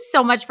thank you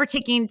so much for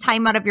taking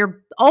time out of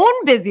your own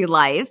busy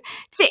life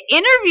to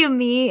interview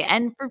me,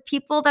 and for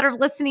people that are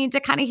listening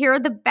to kind of hear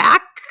the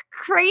back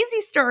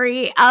crazy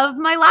story of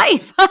my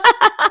life.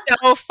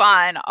 So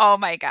fun. Oh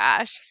my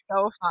gosh.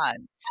 So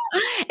fun.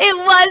 It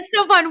was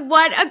so fun.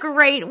 What a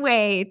great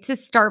way to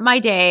start my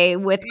day,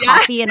 with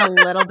coffee and a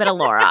little bit of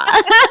Laura.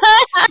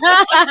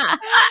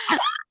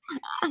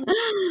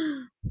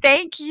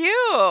 Thank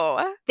you.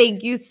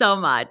 Thank you so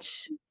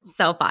much.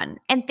 So fun.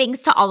 And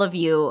thanks to all of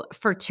you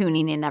for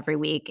tuning in every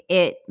week.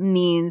 It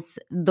means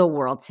the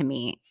world to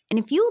me. And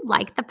if you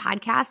like the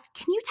podcast,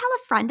 can you tell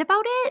a friend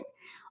about it,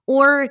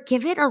 or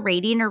give it a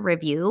rating or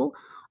review?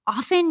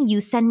 Often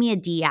you send me a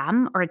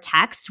DM or a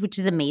text, which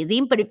is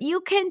amazing. But if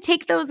you can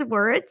take those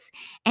words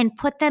and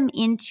put them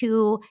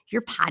into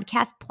your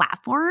podcast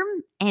platform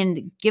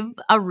and give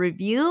a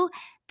review,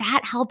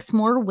 that helps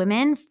more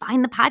women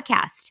find the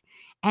podcast.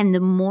 And the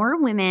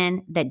more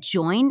women that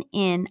join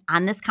in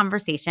on this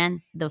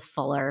conversation, the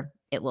fuller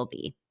it will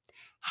be.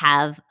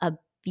 Have a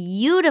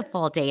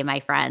beautiful day, my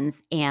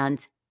friends,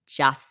 and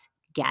just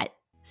get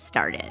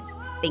started.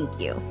 Thank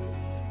you.